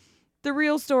 The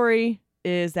real story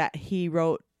is that he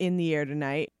wrote In the Air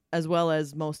Tonight, as well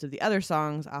as most of the other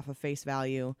songs off of Face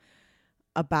Value,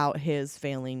 about his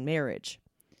failing marriage.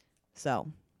 So,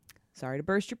 sorry to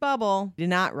burst your bubble. Did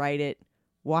not write it.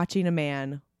 Watching a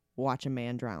man watch a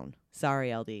man drown.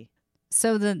 Sorry, LD.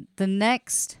 So the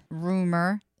next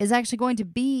rumor is actually going to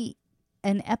be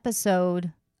an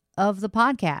episode of the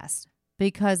podcast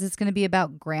because it's going to be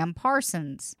about Graham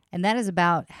Parsons, and that is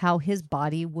about how his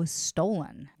body was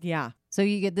stolen. Yeah. So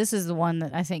this is the one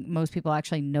that I think most people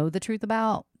actually know the truth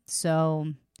about. So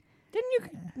didn't you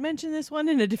mention this one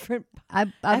in a different I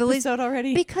believe episode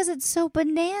already? Because it's so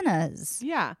bananas.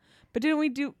 Yeah. But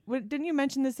didn't you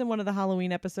mention this in one of the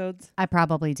Halloween episodes? I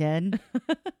probably did.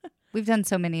 We've done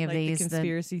so many of like these. The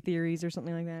conspiracy theories or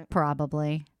something like that?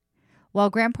 Probably. While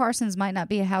Graham Parsons might not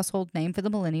be a household name for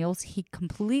the millennials, he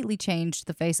completely changed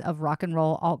the face of rock and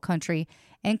roll, alt country,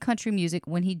 and country music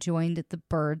when he joined the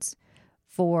Byrds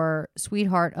for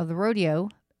Sweetheart of the Rodeo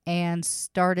and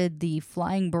started the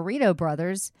Flying Burrito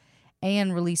Brothers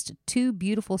and released 2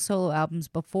 beautiful solo albums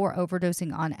before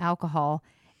overdosing on alcohol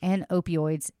and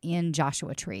opioids in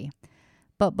Joshua Tree.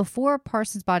 But before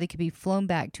Parsons' body could be flown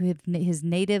back to his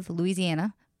native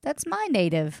Louisiana, that's my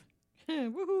native.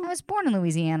 I was born in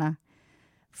Louisiana.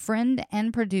 Friend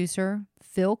and producer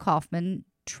Phil Kaufman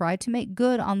tried to make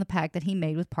good on the pact that he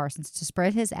made with Parsons to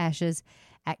spread his ashes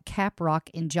at Cap Rock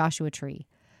in Joshua Tree.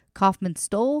 Kaufman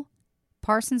stole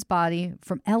Parsons' body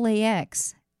from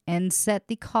LAX and set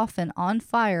the coffin on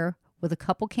fire with a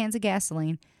couple cans of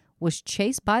gasoline, was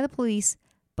chased by the police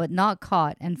but not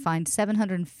caught, and fined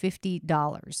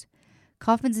 $750.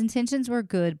 Kaufman's intentions were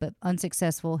good but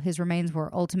unsuccessful. His remains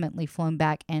were ultimately flown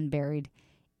back and buried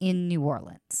in New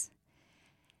Orleans.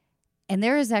 And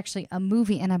there is actually a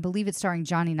movie, and I believe it's starring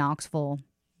Johnny Knoxville,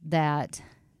 that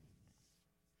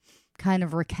kind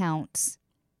of recounts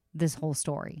this whole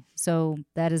story. So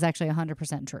that is actually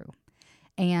 100% true.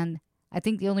 And I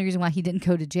think the only reason why he didn't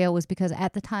go to jail was because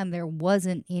at the time there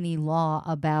wasn't any law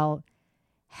about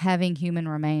having human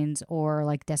remains or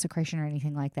like desecration or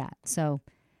anything like that. So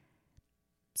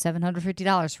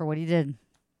 $750 for what he did.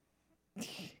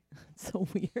 So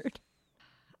weird.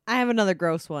 I have another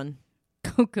gross one.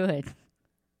 Oh, good.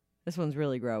 This one's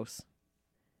really gross.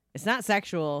 It's not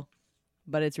sexual,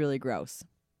 but it's really gross.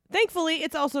 Thankfully,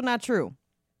 it's also not true.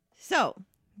 So,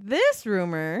 this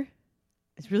rumor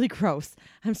is really gross.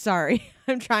 I'm sorry.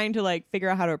 I'm trying to figure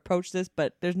out how to approach this,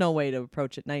 but there's no way to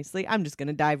approach it nicely. I'm just going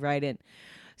to dive right in.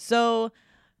 So,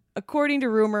 according to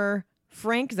rumor,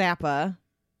 Frank Zappa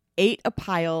ate a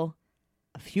pile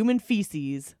of human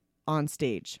feces on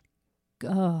stage.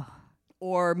 Ugh.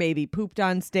 Or maybe pooped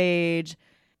on stage,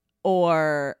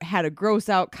 or had a gross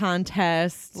out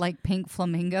contest. Like pink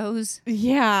flamingos?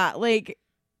 Yeah,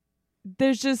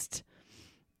 there's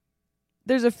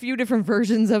a few different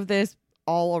versions of this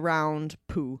all around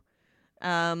poo.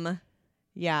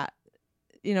 Yeah,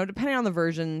 depending on the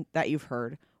version that you've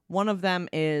heard. One of them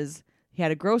is he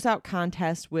had a gross out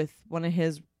contest with one of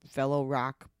his fellow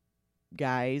rock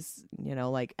guys,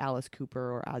 like Alice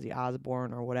Cooper or Ozzy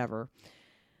Osbourne or whatever,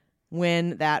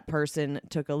 when that person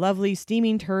took a lovely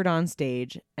steaming turd on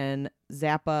stage and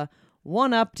Zappa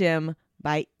one-upped him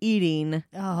by eating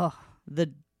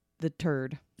the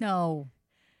turd. No.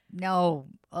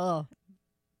 Ugh.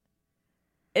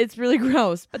 It's really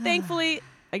gross. But thankfully,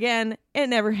 again, it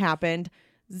never happened.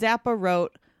 Zappa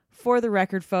wrote, "For the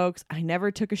record, folks, I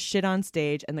never took a shit on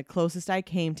stage, and the closest I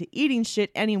came to eating shit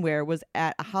anywhere was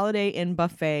at a Holiday Inn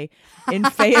buffet in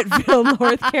Fayetteville,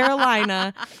 North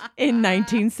Carolina in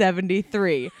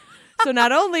 1973. So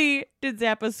not only did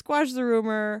Zappa squash the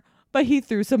rumor, but he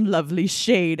threw some lovely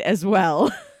shade as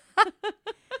well.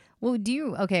 Well,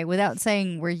 without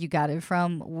saying where you got it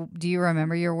from, do you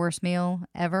remember your worst meal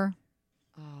ever?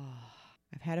 Oh,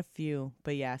 I've had a few,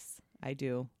 but yes, I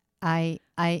do. I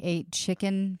ate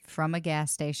chicken from a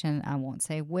gas station. I won't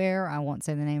say where. I won't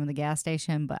say the name of the gas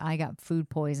station, but I got food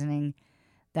poisoning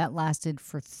that lasted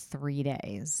for 3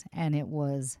 days, and it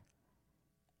was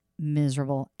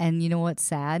miserable. And you know what's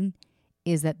sad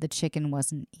is that the chicken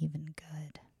wasn't even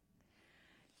good.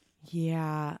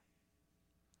 Yeah.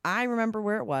 I remember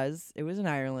where it was. It was in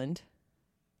Ireland.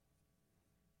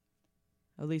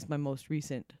 At least my most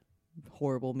recent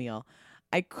horrible meal.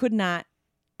 I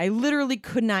literally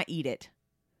could not eat it.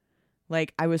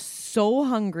 I was so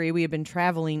hungry. We had been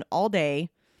traveling all day.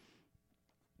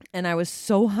 And I was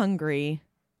so hungry.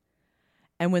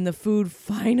 And when the food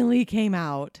finally came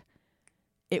out,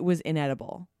 it was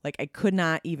inedible. I could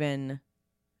not even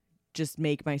just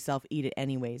make myself eat it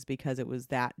anyways because it was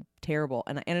that terrible.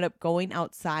 And I ended up going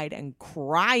outside and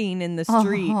crying in the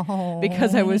street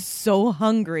because I was so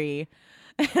hungry.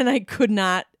 And I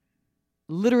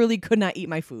literally could not eat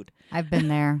my food. I've been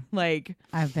there.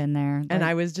 I've been there. And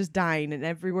I was just dying, and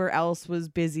everywhere else was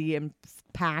busy and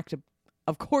packed.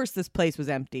 Of course, this place was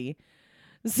empty.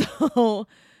 So,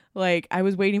 I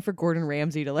was waiting for Gordon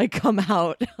Ramsay to, come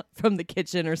out from the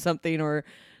kitchen or something, or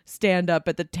stand up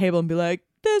at the table and be like,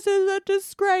 "This is a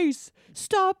disgrace.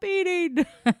 Stop eating."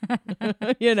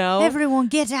 Everyone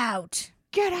get out.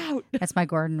 Get out. That's my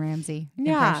Gordon Ramsay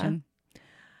impression.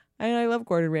 And I love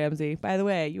Gordon Ramsay. By the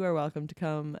way, you are welcome to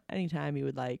come anytime you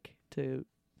would like to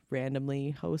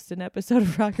randomly host an episode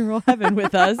of Rock and Roll Heaven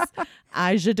with us.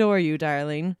 I adore you,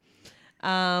 darling.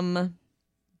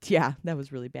 Yeah, that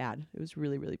was really bad. It was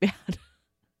really, really bad.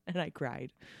 And I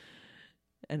cried.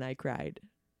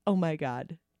 Oh my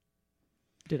God.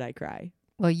 Did I cry?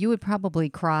 Well, you would probably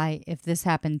cry if this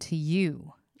happened to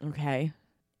you. Okay.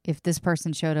 If this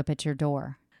person showed up at your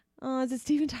door. Oh, is it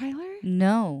Steven Tyler?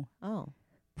 No. Oh.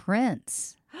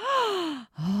 Prince.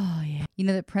 Oh, yeah. You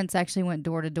know that Prince actually went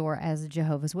door to door as a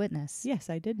Jehovah's Witness. Yes,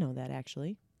 I did know that,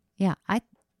 actually. Yeah, I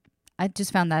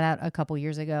just found that out a couple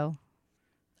years ago.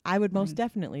 I would most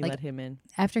definitely let him in.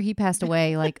 After he passed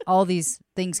away, all these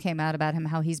things came out about him,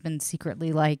 how he's been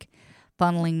secretly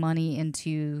funneling money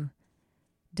into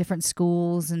different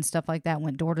schools and stuff like that,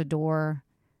 went door to door.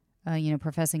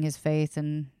 professing his faith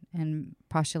and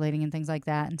postulating and things like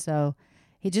that. And so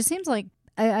it just seems like,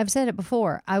 I've said it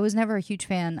before, I was never a huge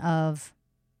fan of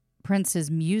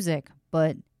Prince's music,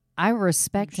 but I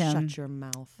respect him. Shut your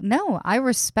mouth. No, I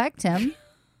respect him.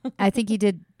 I think he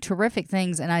did terrific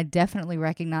things, and I definitely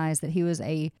recognize that he was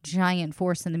a giant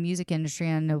force in the music industry,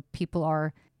 and I know people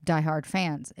are diehard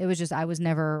fans. It was just I was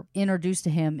never introduced to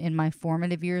him in my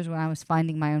formative years when I was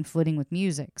finding my own footing with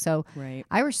music. So right.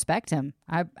 I respect him.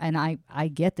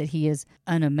 I get that he is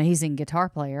an amazing guitar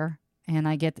player, and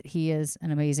I get that he is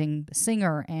an amazing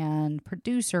singer and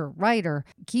producer, writer,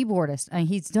 keyboardist. And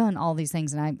he's done all these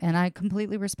things, and I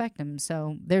completely respect him.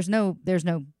 So there's no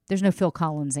Phil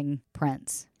Collinsing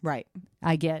Prince. Right.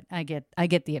 I get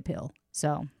the appeal.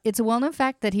 So it's a well-known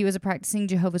fact that he was a practicing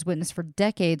Jehovah's Witness for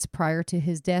decades prior to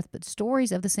his death, but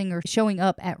stories of the singer showing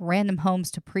up at random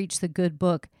homes to preach the good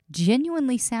book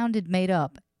genuinely sounded made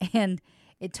up, and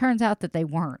it turns out that they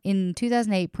weren't. In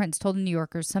 2008, Prince told the New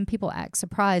Yorkers some people act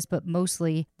surprised, but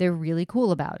mostly they're really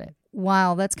cool about it.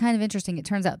 While that's kind of interesting, it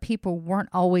turns out people weren't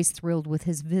always thrilled with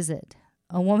his visit.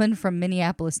 A woman from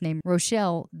Minneapolis named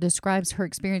Rochelle describes her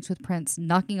experience with Prince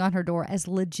knocking on her door as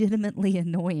legitimately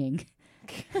annoying.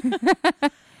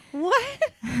 What?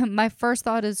 My first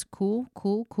thought is cool.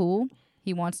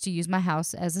 He wants to use my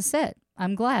house as a set.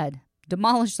 I'm glad.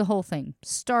 Demolish the whole thing.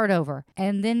 Start over.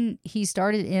 And then he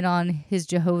started in on his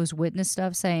Jehovah's Witness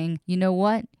stuff, saying, you know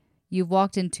what? You've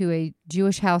walked into a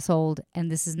Jewish household,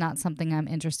 and this is not something I'm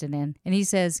interested in. And he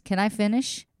says, can I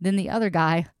finish? Then the other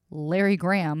guy, Larry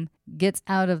Graham, gets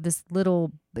out this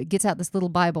little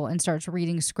Bible and starts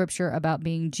reading scripture about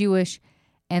being Jewish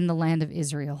and the land of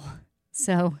Israel.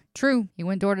 So, true, he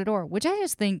went door to door, which I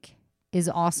just think is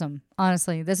awesome.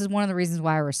 Honestly, this is one of the reasons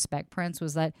why I respect Prince,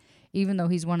 was that even though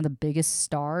he's one of the biggest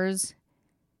stars,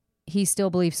 he still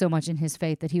believed so much in his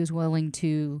faith that he was willing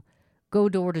to go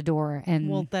door to door. And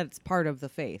well, that's part of the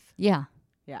faith. Yeah.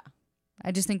 Yeah.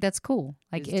 I just think that's cool.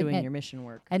 Like doing your mission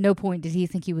work. At no point did he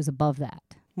think he was above that.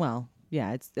 Well,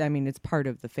 yeah, it's part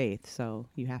of the faith, so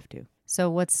you have to. So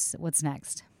what's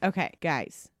next? Okay,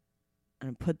 guys, I'm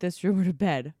going to put this rumor to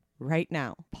bed right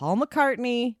now. Paul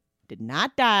McCartney did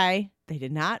not die. They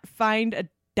did not find a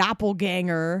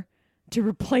doppelganger to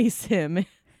replace him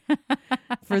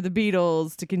for the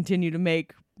Beatles to continue to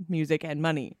make music and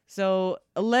money. So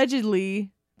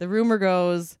allegedly, the rumor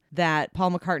goes that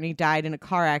Paul McCartney died in a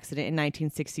car accident in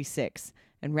 1966.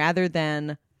 And rather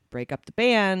than break up the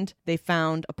band, they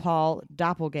found a Paul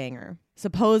doppelganger.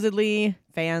 Supposedly,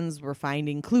 fans were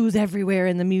finding clues everywhere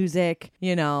in the music.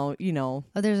 You know.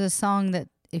 Oh, there's a song that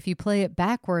if you play it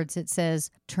backwards, it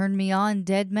says, "Turn me on,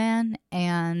 dead man."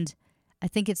 And I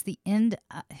think it's the end.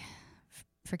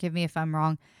 Forgive me if I'm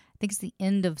wrong. I think it's the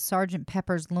end of Sgt.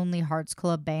 Pepper's Lonely Hearts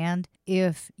Club Band.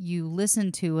 If you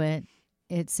listen to it,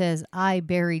 it says, "I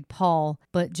buried Paul."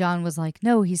 But John was like,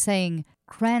 no, he's saying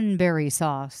cranberry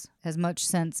sauce. As much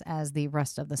sense as the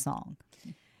rest of the song.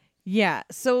 Yeah,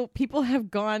 so people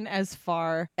have gone as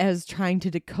far as trying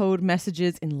to decode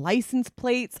messages in license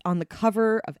plates on the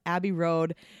cover of Abbey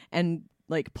Road and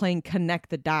like playing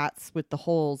connect the dots with the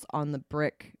holes on the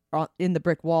brick in the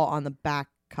brick wall on the back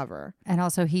cover. And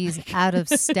also he's out of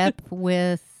step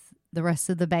with the rest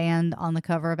of the band on the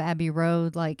cover of Abbey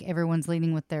Road. Like everyone's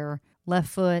leading with their left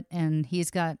foot and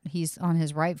he's on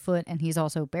his right foot and he's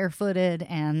also barefooted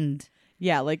and...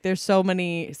 Yeah, like there's so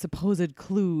many supposed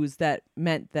clues that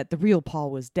meant that the real Paul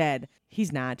was dead.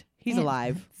 He's not. He's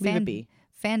alive. Leave it be.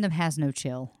 Fandom has no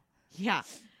chill. Yeah.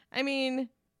 I mean,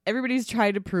 everybody's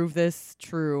tried to prove this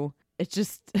true. It's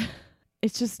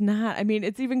just not. I mean,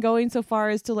 it's even going so far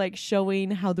as to like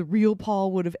showing how the real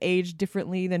Paul would have aged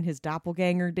differently than his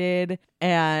doppelganger did.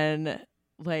 And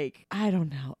like, I don't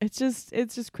know. It's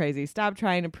just crazy. Stop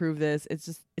trying to prove this.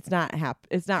 It's not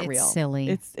It's not real. It's silly.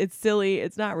 It's silly.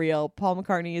 It's not real. Paul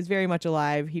McCartney is very much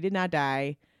alive. He did not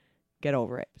die. Get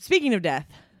over it. Speaking of death,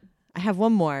 I have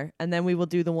one more, and then we will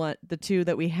do the two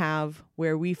that we have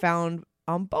where we found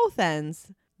on both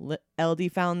ends.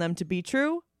 LD found them to be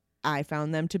true. I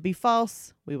found them to be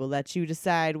false. We will let you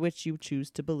decide which you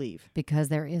choose to believe. Because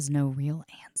there is no real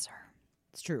answer.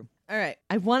 It's true. All right.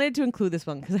 I wanted to include this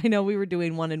one because I know we were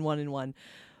doing one and one,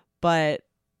 but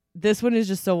this one is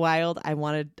just so wild. I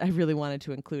really wanted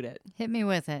to include it. Hit me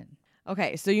with it.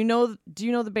 Okay. So do you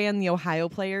know the band, the Ohio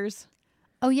Players?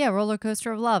 Oh yeah. Roller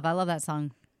Coaster of Love. I love that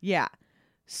song. Yeah.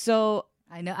 So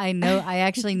I know. I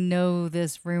actually know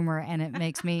this rumor and it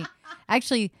makes me,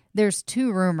 actually there's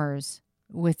two rumors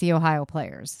with the Ohio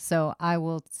Players. So I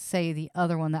will say the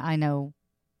other one that I know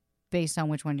based on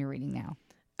which one you're reading now.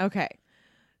 Okay.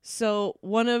 So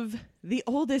one of the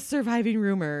oldest surviving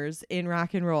rumors in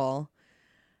rock and roll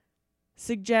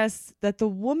suggests that the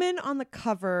woman on the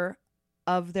cover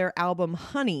of their album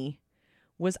Honey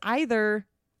was either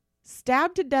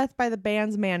stabbed to death by the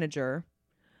band's manager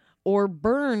or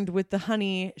burned with the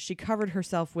honey she covered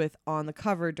herself with on the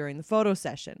cover during the photo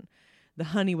session. The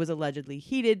honey was allegedly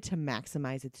heated to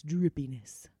maximize its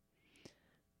drippiness.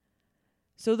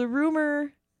 So the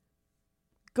rumor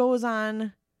goes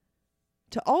on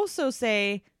to also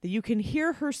say that you can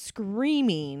hear her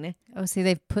screaming. Oh, see,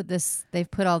 they've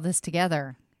put all this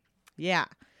together. Yeah.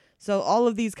 So all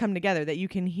of these come together, that you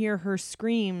can hear her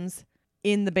screams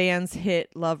in the band's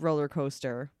hit Love Roller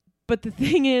Coaster. But the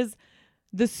thing is,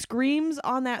 the screams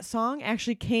on that song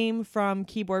actually came from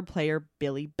keyboard player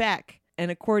Billy Beck.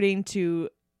 And according to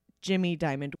Jimmy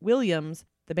Diamond Williams,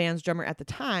 the band's drummer at the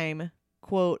time,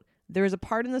 quote, "There is a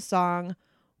part in the song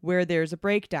where there's a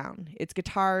breakdown. It's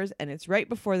guitars and it's right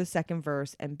before the second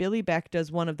verse, and Billy Beck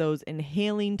does one of those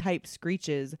inhaling type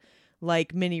screeches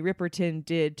like Minnie Riperton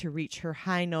did to reach her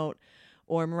high note,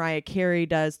 or Mariah Carey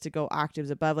does to go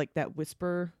octaves above, like that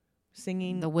whisper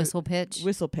singing. The whistle pitch.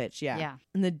 Whistle pitch, yeah. Yeah.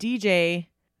 And the DJ,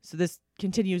 so this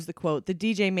continues the quote, "The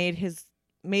DJ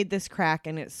made this crack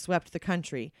and it swept the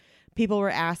country. People were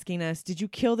asking us, 'Did you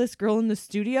kill this girl in the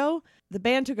studio?' The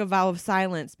band took a vow of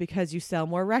silence because you sell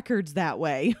more records that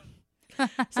way."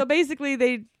 So basically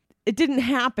it didn't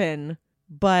happen,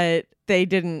 but they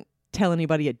didn't tell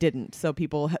anybody it didn't. So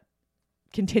people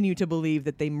continue to believe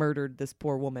that they murdered this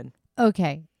poor woman.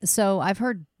 Okay, so I've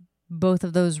heard both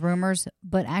of those rumors,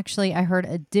 but actually I heard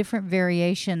a different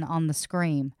variation on the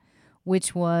scream,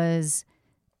 which was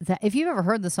that if you've ever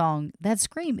heard the song, that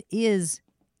scream is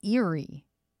eerie.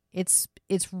 It's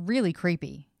really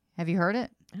creepy. Have you heard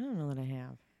it? I don't know that I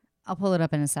have. I'll pull it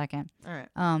up in a second. All right.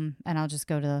 And I'll just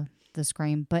go to the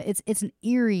scream, but it's an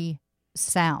eerie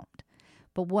sound.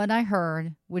 But what I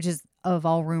heard, which is of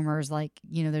all rumors, like,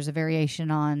 you know, there's a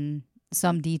variation on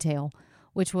some detail,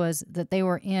 which was that they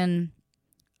were in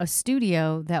a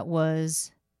studio that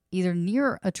was either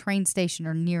near a train station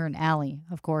or near an alley.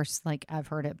 Of course, like, I've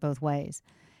heard it both ways.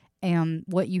 And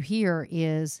what you hear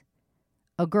is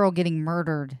a girl getting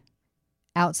murdered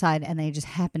outside, and they just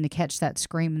happen to catch that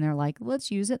scream, and they're like,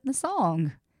 let's use it in the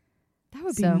song. That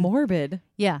would be morbid.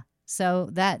 Yeah. So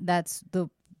that's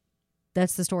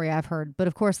the story I've heard. But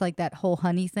of course, like, that whole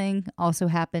honey thing also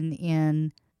happened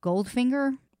in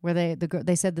Goldfinger, where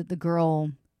they said that the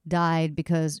girl died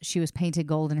because she was painted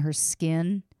gold and her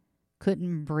skin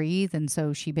couldn't breathe, and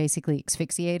so she basically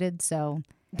asphyxiated. So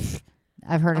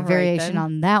I've heard a variation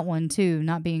on that one too,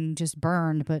 not being just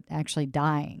burned, but actually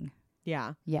dying.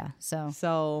 Yeah. Yeah.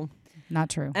 So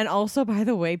not true. And also, by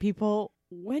the way, people,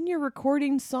 when you're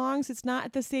recording songs, it's not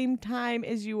at the same time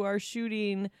as you are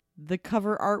shooting the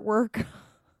cover artwork.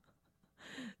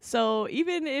 So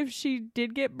even if she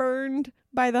did get burned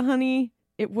by the honey,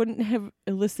 it wouldn't have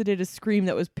elicited a scream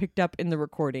that was picked up in the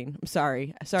recording. I'm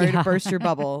sorry. Sorry to burst your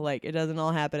bubble. Like, it doesn't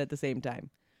all happen at the same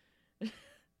time.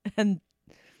 And,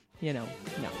 you know,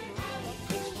 no.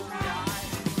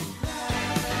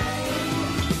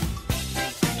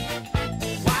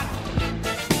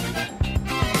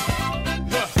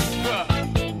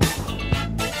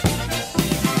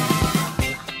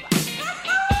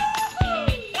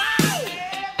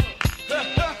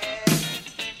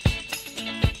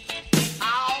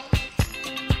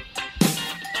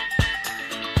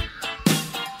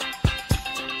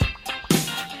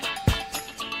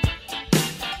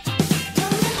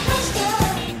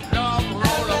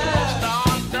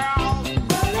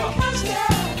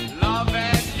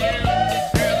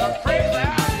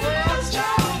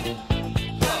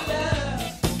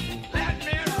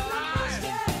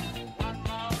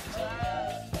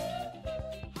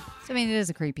 I mean, it is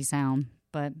a creepy sound,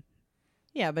 but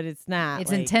yeah, but it's not.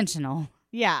 It's intentional.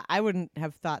 Yeah, I wouldn't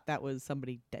have thought that was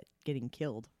somebody getting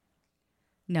killed.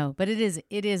 No, but it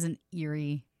is an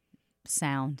eerie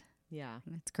sound. Yeah,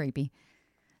 it's creepy.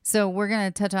 So we're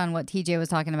gonna touch on what TJ was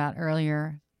talking about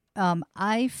earlier.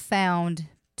 I found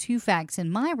 2 facts in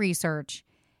my research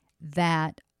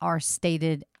that are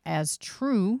stated as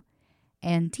true,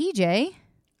 and TJ,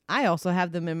 I also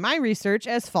have them in my research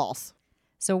as false.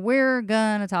 So we're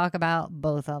going to talk about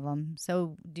both of them.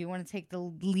 So do you want to take the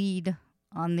lead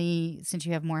on since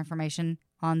you have more information,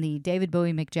 on the David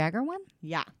Bowie Mick Jagger one?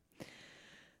 Yeah.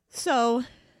 So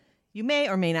you may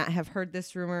or may not have heard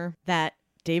this rumor that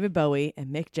David Bowie and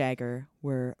Mick Jagger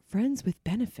were friends with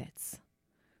benefits.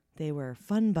 They were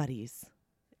fun buddies,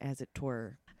 as it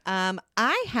were.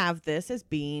 I have this as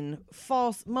being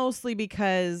false, mostly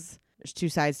because there's 2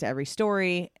 sides to every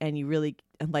story, and you really,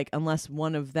 like, unless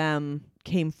one of them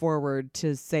came forward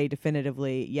to say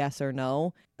definitively yes or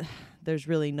no, there's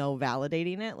really no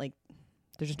validating it. Like,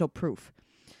 There's just no proof.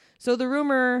 So the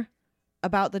rumor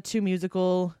about the two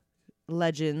musical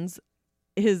legends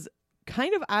is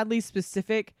kind of oddly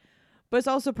specific, but it's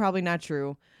also probably not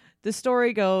true. The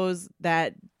story goes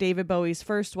that David Bowie's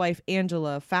first wife,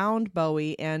 Angela, found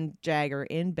Bowie and Jagger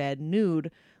in bed nude,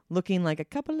 looking like a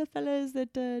couple of fellas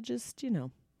that just,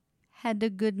 Had a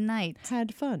good night.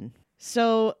 had fun.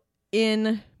 So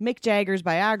in Mick Jagger's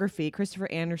biography,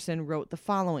 Christopher Anderson wrote the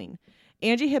following.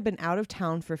 Angie had been out of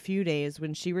town for a few days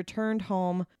when she returned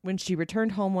home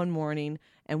one morning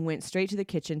and went straight to the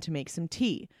kitchen to make some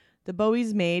tea. The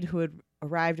Bowie's maid, who had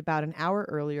arrived about an hour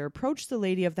earlier, approached the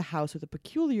lady of the house with a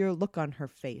peculiar look on her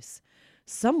face.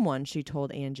 Someone, she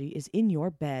told Angie, is in your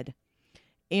bed.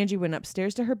 Angie went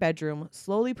upstairs to her bedroom,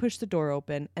 slowly pushed the door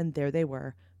open, and there they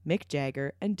were, Mick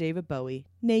Jagger and David Bowie,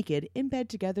 naked, in bed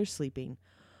together, sleeping.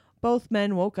 Both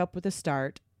men woke up with a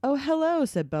start. "Oh, hello,"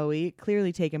 said Bowie,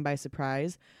 clearly taken by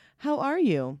surprise. "How are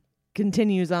you?"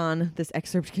 This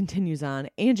excerpt continues on.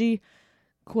 Angie,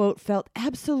 quote, "felt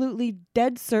absolutely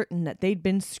dead certain that they'd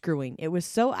been screwing. It was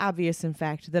so obvious, in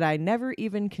fact, that I never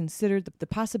even considered the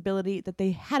possibility that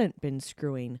they hadn't been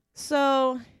screwing."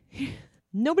 So,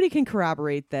 nobody can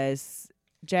corroborate this.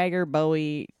 Jagger,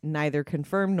 Bowie neither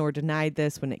confirmed nor denied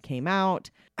this when it came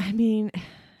out. I mean,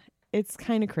 it's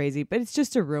kind of crazy, but it's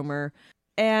just a rumor.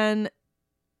 And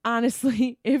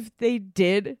honestly, if they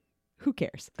did, who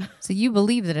cares? So you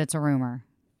believe that it's a rumor?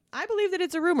 I believe that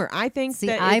it's a rumor. I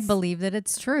believe that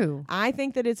it's true. I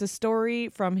think that it's a story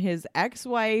from his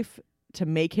ex-wife to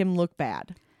make him look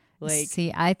bad.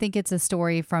 I think it's a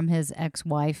story from his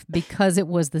ex-wife because it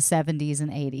was the 70s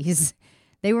and 80s.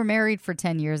 They were married for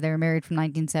 10 years. They were married from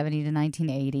 1970 to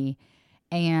 1980.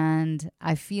 And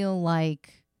I feel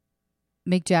like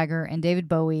Mick Jagger and David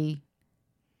Bowie,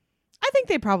 I think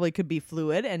they probably could be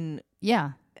fluid. And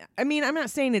yeah. I mean, I'm not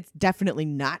saying it's definitely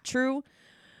not true,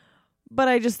 but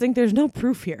I just think there's no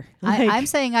proof here. I'm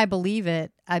saying I believe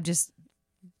it. I just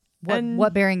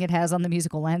what bearing it has on the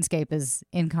musical landscape is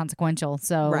inconsequential.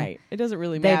 So right, it doesn't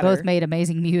really matter. They both made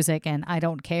amazing music, and I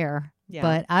don't care. Yeah.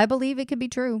 But I believe it could be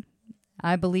true.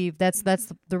 I believe that's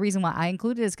the reason why I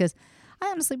included it, is because I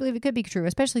honestly believe it could be true,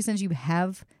 especially since you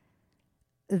have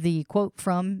the quote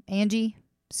from Angie.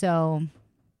 So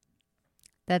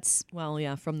that's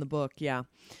from the book, yeah.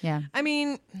 I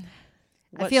mean,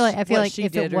 I feel like she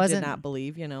if did it wasn't, or did not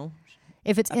believe,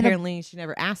 if it's apparently she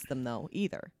never asked them though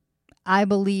either. I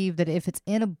believe that if it's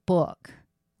in a book,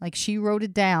 like she wrote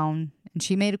it down and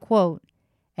she made a quote,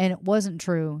 and it wasn't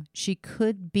true, she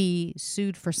could be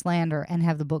sued for slander and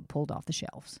have the book pulled off the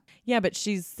shelves. Yeah, but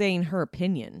she's saying her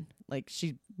opinion. Like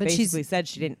she basically said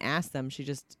she didn't ask them. She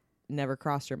just never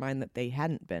crossed her mind that they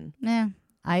hadn't been. Yeah,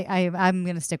 I'm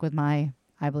gonna stick with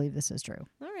I believe this is true.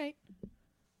 All right.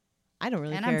 I don't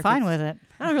really care. And I'm fine with it.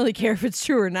 I don't really care if it's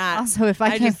true or not. Also, if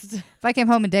I came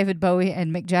home and David Bowie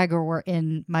and Mick Jagger were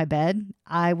in my bed,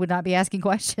 I would not be asking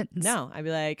questions. No, I'd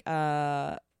be like,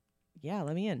 yeah,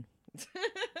 let me in.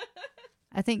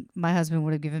 I think my husband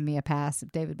would have given me a pass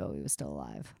if David Bowie was still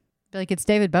alive. Be like, it's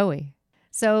David Bowie.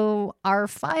 So our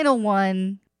final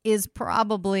one is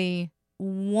probably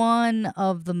one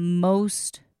of the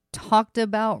most talked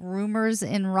about rumors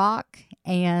in rock.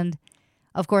 And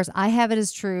of course, I have it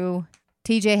as true.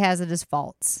 TJ has it as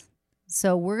false.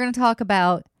 So we're going to talk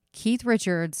about Keith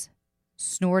Richards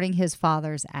snorting his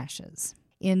father's ashes.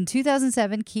 In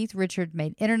 2007, Keith Richards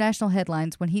made international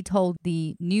headlines when he told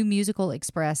the New Musical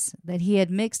Express that he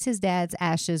had mixed his dad's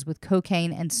ashes with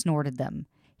cocaine and snorted them.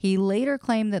 He later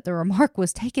claimed that the remark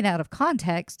was taken out of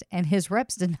context, and his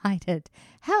reps denied it.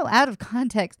 How out of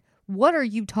context? What are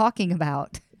you talking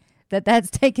about?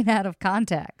 That's taken out of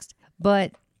context.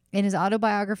 But in his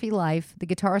autobiography, Life, the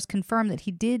guitarist confirmed that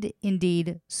he did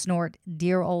indeed snort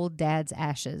dear old dad's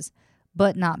ashes,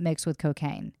 but not mixed with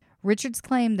cocaine. Richards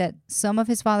claimed that some of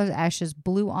his father's ashes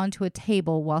blew onto a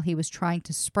table while he was trying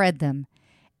to spread them,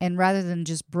 and rather than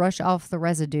just brush off the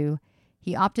residue,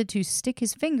 he opted to stick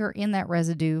his finger in that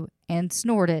residue and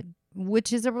snort it,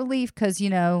 which is a relief because,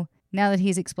 now that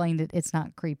he's explained it, it's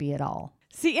not creepy at all.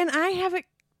 See, and I have it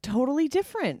totally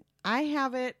different. I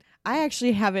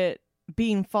actually have it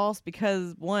being false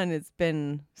because, one, it's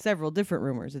been several different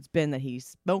rumors. It's been that he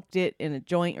smoked it in a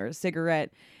joint or a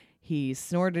cigarette. He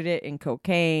snorted it in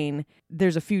cocaine.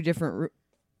 There's a few different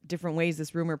ways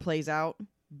this rumor plays out.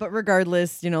 But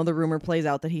regardless, the rumor plays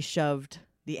out that he shoved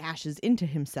the ashes into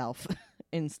himself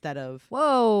instead of...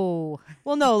 Whoa!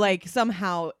 Well, no, like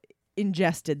somehow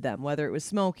ingested them, whether it was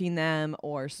smoking them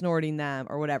or snorting them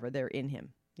or whatever, they're in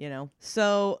him,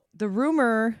 So the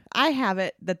rumor, I have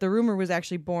it that the rumor was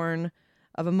actually born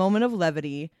of a moment of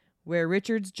levity where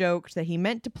Richards joked that he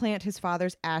meant to plant his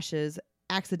father's ashes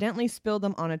accidentally spilled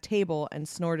them on a table and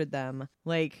snorted them,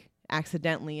 like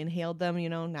accidentally inhaled them,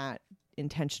 not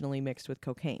intentionally mixed with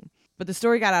cocaine. But the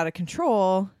story got out of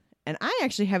control, and I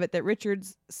actually have it that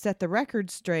Richards set the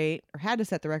record straight, or had to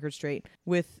set the record straight,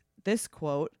 with this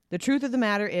quote: "The truth of the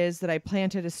matter is that I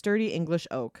planted a sturdy English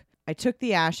oak. I took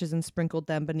the ashes and sprinkled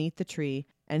them beneath the tree,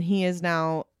 and he is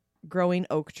now growing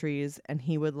oak trees, and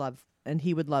he would love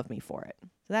me for it."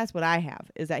 So that's what I have,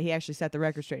 is that he actually set the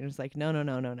record straight and was like,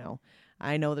 no.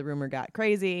 I know the rumor got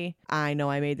crazy. I know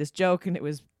I made this joke and it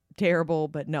was terrible,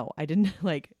 but no, I didn't.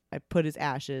 I put his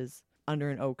ashes under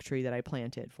an oak tree that I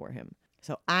planted for him.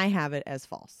 So I have it as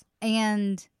false.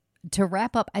 And to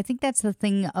wrap up, I think that's the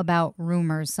thing about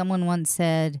rumors. Someone once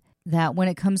said that when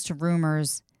it comes to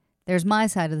rumors, there's my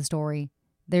side of the story,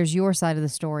 there's your side of the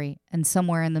story, and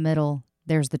somewhere in the middle,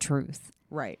 there's the truth.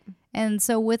 Right. And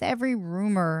so with every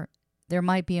rumor, there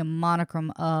might be a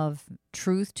monochrome of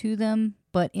truth to them.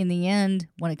 But in the end,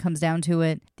 when it comes down to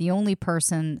it, the only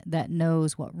person that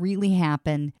knows what really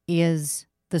happened is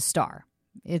the star.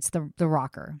 It's the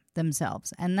rocker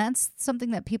themselves. And that's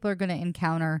something that people are going to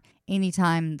encounter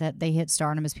anytime that they hit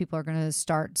stardom, is people are going to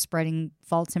start spreading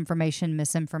false information,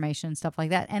 misinformation, stuff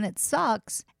like that. And it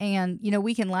sucks. And,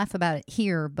 we can laugh about it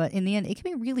here, but in the end, it can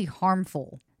be really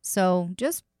harmful. So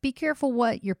just be careful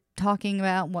what you're talking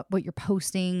about, what you're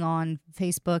posting on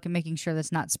Facebook, and making sure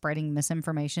that's not spreading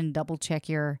misinformation. Double check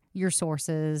your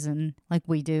sources, and like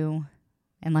we do,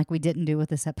 and like we didn't do with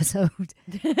this episode.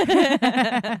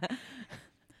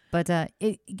 But that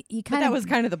was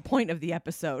kind of the point of the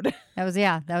episode. That was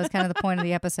kind of the point of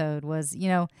the episode was,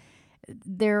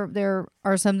 there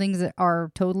are some things that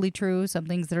are totally true, some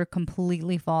things that are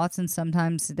completely false, and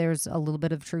sometimes there's a little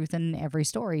bit of truth in every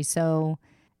story. So,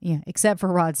 yeah, except for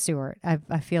Rod Stewart.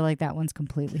 I feel like that one's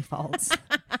completely false.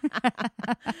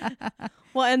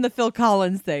 Well, and the Phil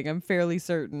Collins thing, I'm fairly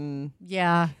certain.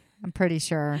 Yeah, I'm pretty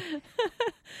sure.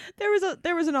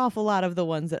 There was an awful lot of the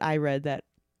ones that I read that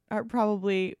are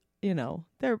probably,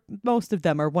 most of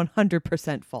them are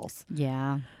 100% false.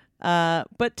 Yeah.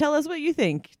 But tell us what you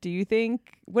think.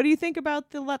 What do you think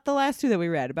about the last two that we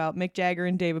read, about Mick Jagger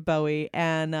and David Bowie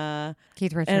and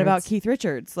Keith Richards? And about Keith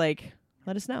Richards? Let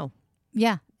us know.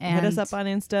 Yeah. And hit us up on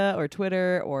Insta or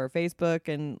Twitter or Facebook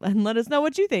and let us know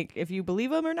what you think, if you believe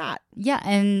them or not. Yeah.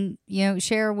 And,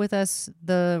 share with us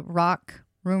the rock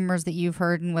rumors that you've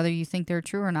heard and whether you think they're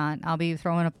true or not. I'll be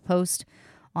throwing up a post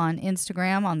on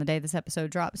Instagram on the day this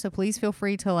episode drops. So please feel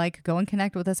free to go and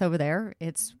connect with us over there.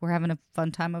 We're having a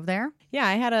fun time over there. Yeah,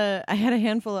 I had a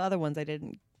handful of other ones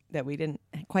that we didn't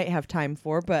quite have time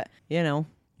for, but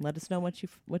let us know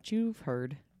what you've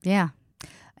heard. Yeah.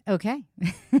 Okay.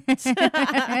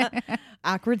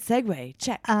 Awkward segue.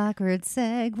 Check. Awkward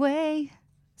segue.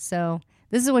 So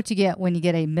this is what you get when you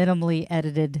get a minimally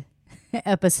edited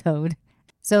episode.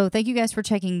 So thank you guys for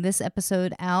checking this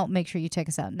episode out. Make sure you check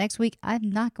us out next week.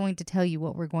 I'm not going to tell you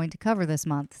what we're going to cover this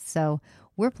month, so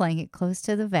we're playing it close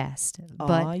to the vest.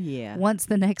 But yeah. Once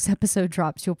the next episode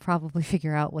drops, you'll probably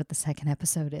figure out what the second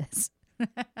episode is.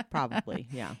 Probably,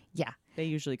 yeah. Yeah. They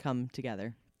usually come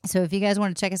together. So if you guys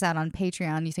want to check us out on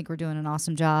Patreon, you think we're doing an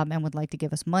awesome job and would like to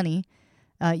give us money,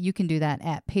 you can do that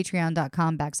at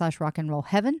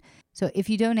patreon.com/rockandrollheaven. So if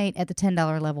you donate at the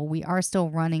 $10 level, we are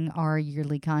still running our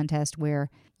yearly contest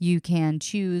where you can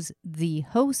choose the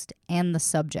host and the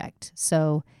subject.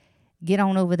 So get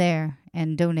on over there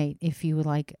and donate if you would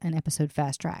like an episode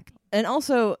fast track. And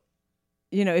also,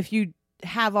 if you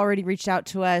have already reached out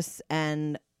to us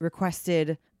and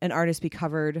requested an artist be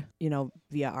covered,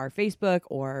 via our Facebook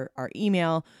or our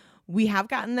email, we have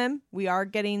gotten them. We are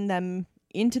getting them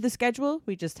into the schedule.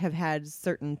 We just have had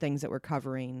certain things that we're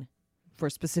covering for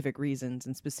specific reasons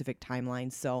and specific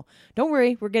timelines. So don't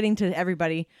worry, we're getting to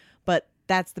everybody, but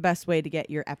that's the best way to get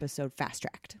your episode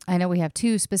fast-tracked. I know we have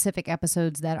 2 specific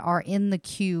episodes that are in the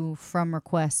queue from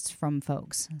requests from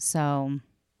folks. So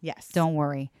yes, don't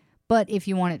worry. But if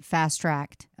you want it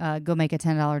fast-tracked, go make a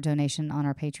 $10 donation on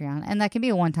our Patreon. And that can be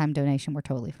a one-time donation. We're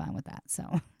totally fine with that.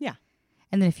 So yeah.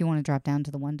 And then if you want to drop down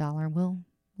to the $1,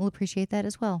 we'll appreciate that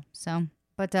as well. So,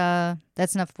 but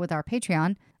that's enough with our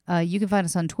Patreon. You can find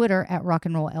us on Twitter at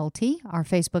RockandRollLT. Our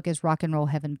Facebook is Rock and Roll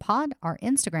Heaven Pod. Our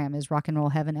Instagram is Rock and Roll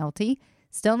Heaven LT.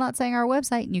 Still not saying our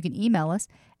website, and you can email us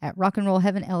at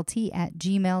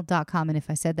rockandrollheavenlt@gmail.com. And if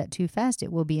I said that too fast,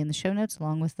 it will be in the show notes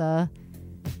along with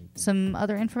some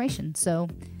other information. So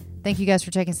thank you guys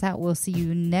for checking us out. We'll see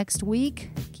you next week.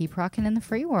 Keep rocking in the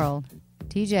free world.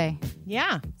 TJ.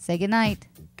 Yeah. Say goodnight.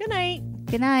 Good night.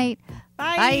 Good night.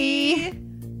 Bye. Bye.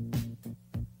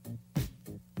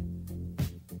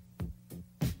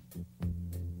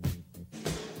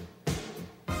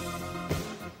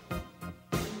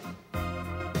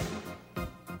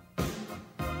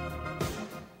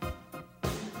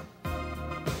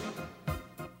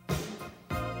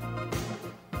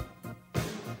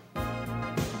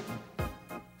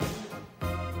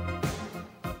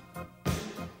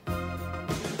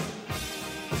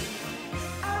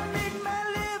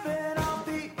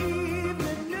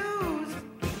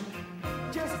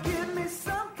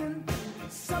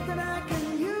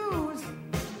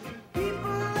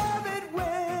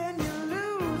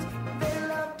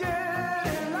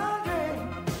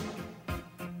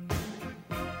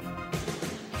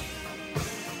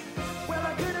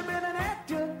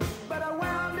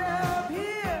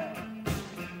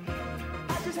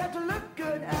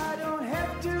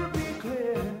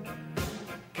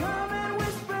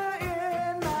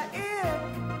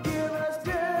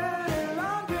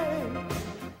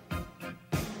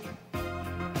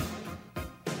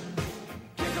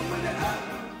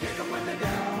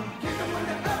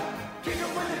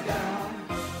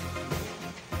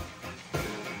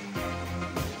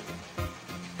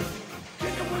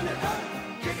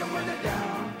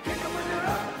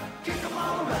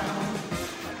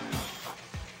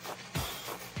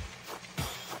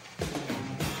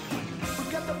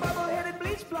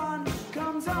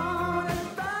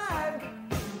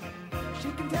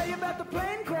 She can tell you about the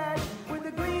plane crash with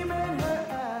a gleam in her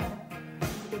eye.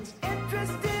 It's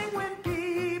interesting when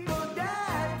people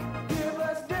die. Give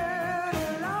us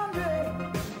dirty laundry.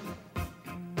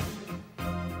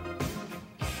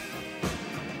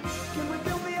 Can we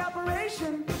film the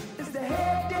operation? Is the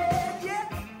head dead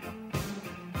yet?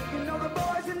 You know the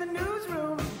boys in the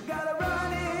newsroom got a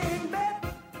running bet.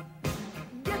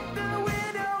 Get the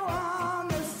widow on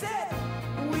the set.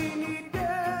 We need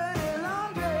dirty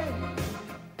laundry.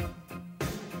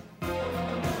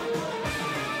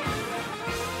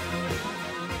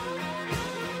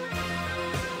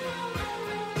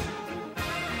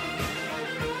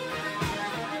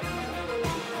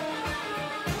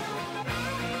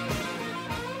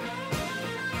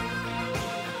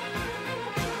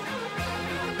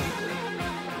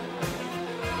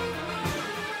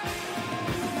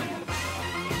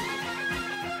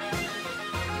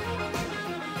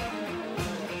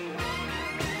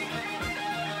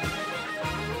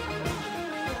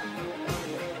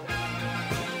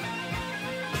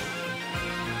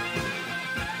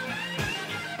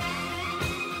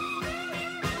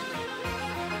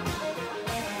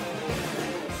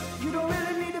 You don't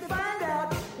really need to find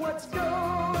out what's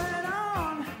going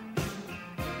on.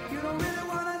 You don't really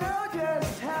want to know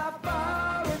just how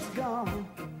far it's gone.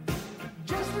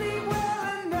 Just leave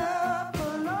well enough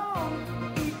alone.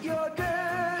 Eat your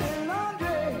dirty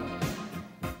laundry.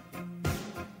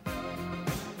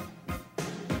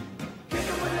 Kick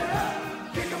 'em when they're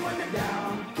up, kick 'em when they're down.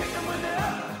 Kick 'em when they're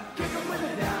up, kick 'em when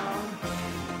they're down.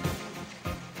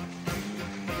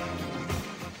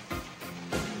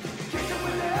 Kick 'em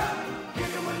when they're up,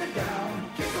 kick 'em when they're down.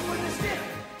 Kick 'em when they're stiff,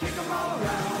 kick 'em all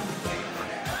around. Kick 'em when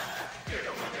they're up, kick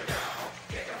 'em when they're down.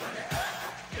 Kick 'em when they're up,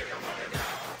 kick 'em when they're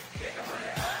down. Kick 'em when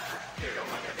they're up, kick 'em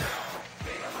when they're down.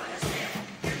 Kick 'em when they're stiff,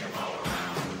 kick 'em all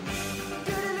around.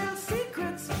 Dirty little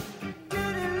secrets,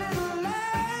 dirty little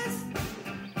lies.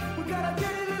 We got our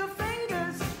dirty little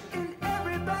fingers in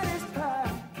everybody's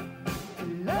pie. We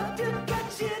love to cut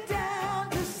you down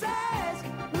to size.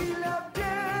 We love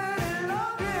dirty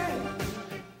laundry.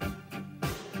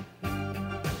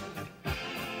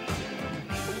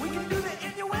 We can do the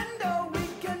innuendo, we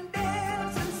can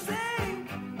dance and sing.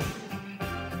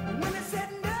 When it's said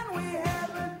and done, we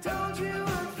haven't told you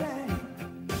a thing.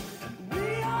 We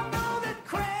all know that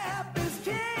crap is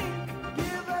king.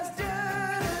 Give us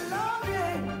dirty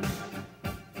laundry.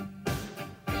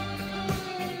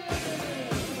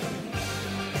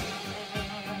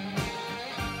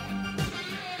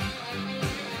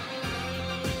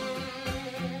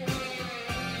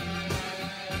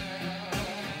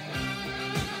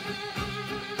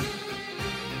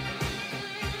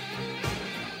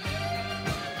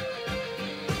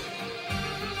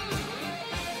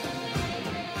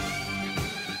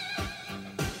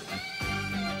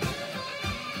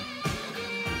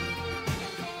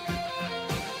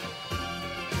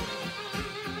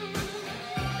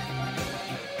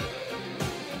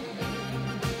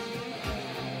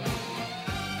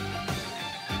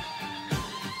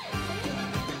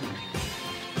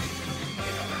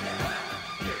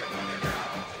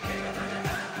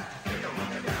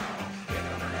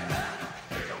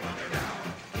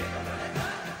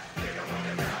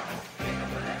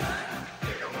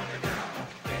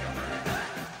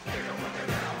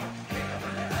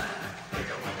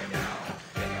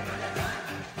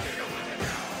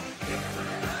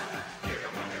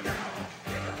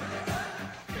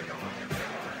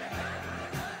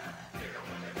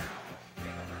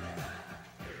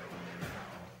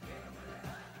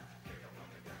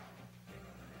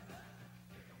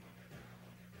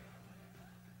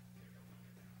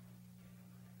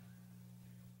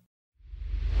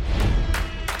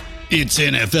 It's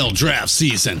NFL draft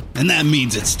season, and that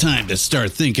means it's time to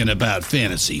start thinking about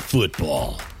fantasy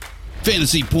football.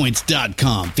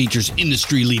 FantasyPoints.com features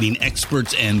industry-leading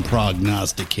experts and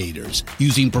prognosticators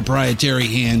using proprietary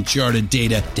hand-charted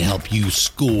data to help you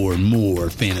score more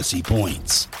fantasy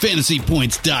points.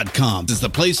 FantasyPoints.com is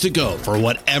the place to go for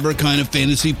whatever kind of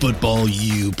fantasy football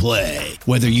you play.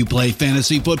 Whether you play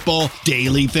fantasy football,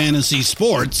 daily fantasy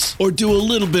sports, or do a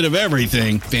little bit of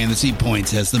everything, Fantasy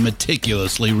Points has the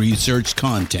meticulously researched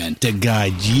content to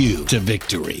guide you to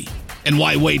victory. And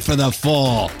why wait for the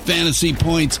fall? Fantasy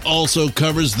Points also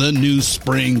covers the new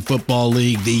spring football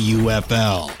league, the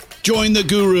UFL. Join the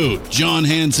guru, John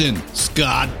Hansen,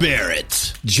 Scott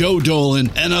Barrett, Joe Dolan,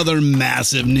 and other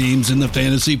massive names in the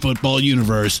fantasy football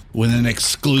universe with an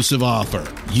exclusive offer.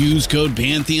 Use code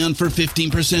Pantheon for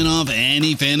 15% off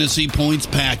any Fantasy Points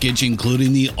package,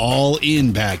 including the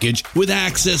all-in package with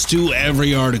access to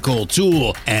every article,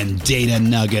 tool, and data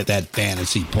nugget that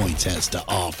Fantasy Points has to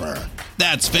offer.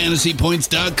 That's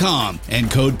fantasypoints.com and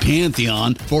code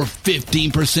Pantheon for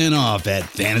 15% off at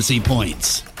Fantasy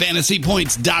Points.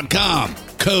 Fantasypoints.com,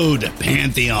 code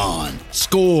Pantheon.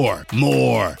 Score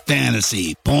more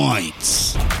fantasy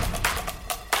points.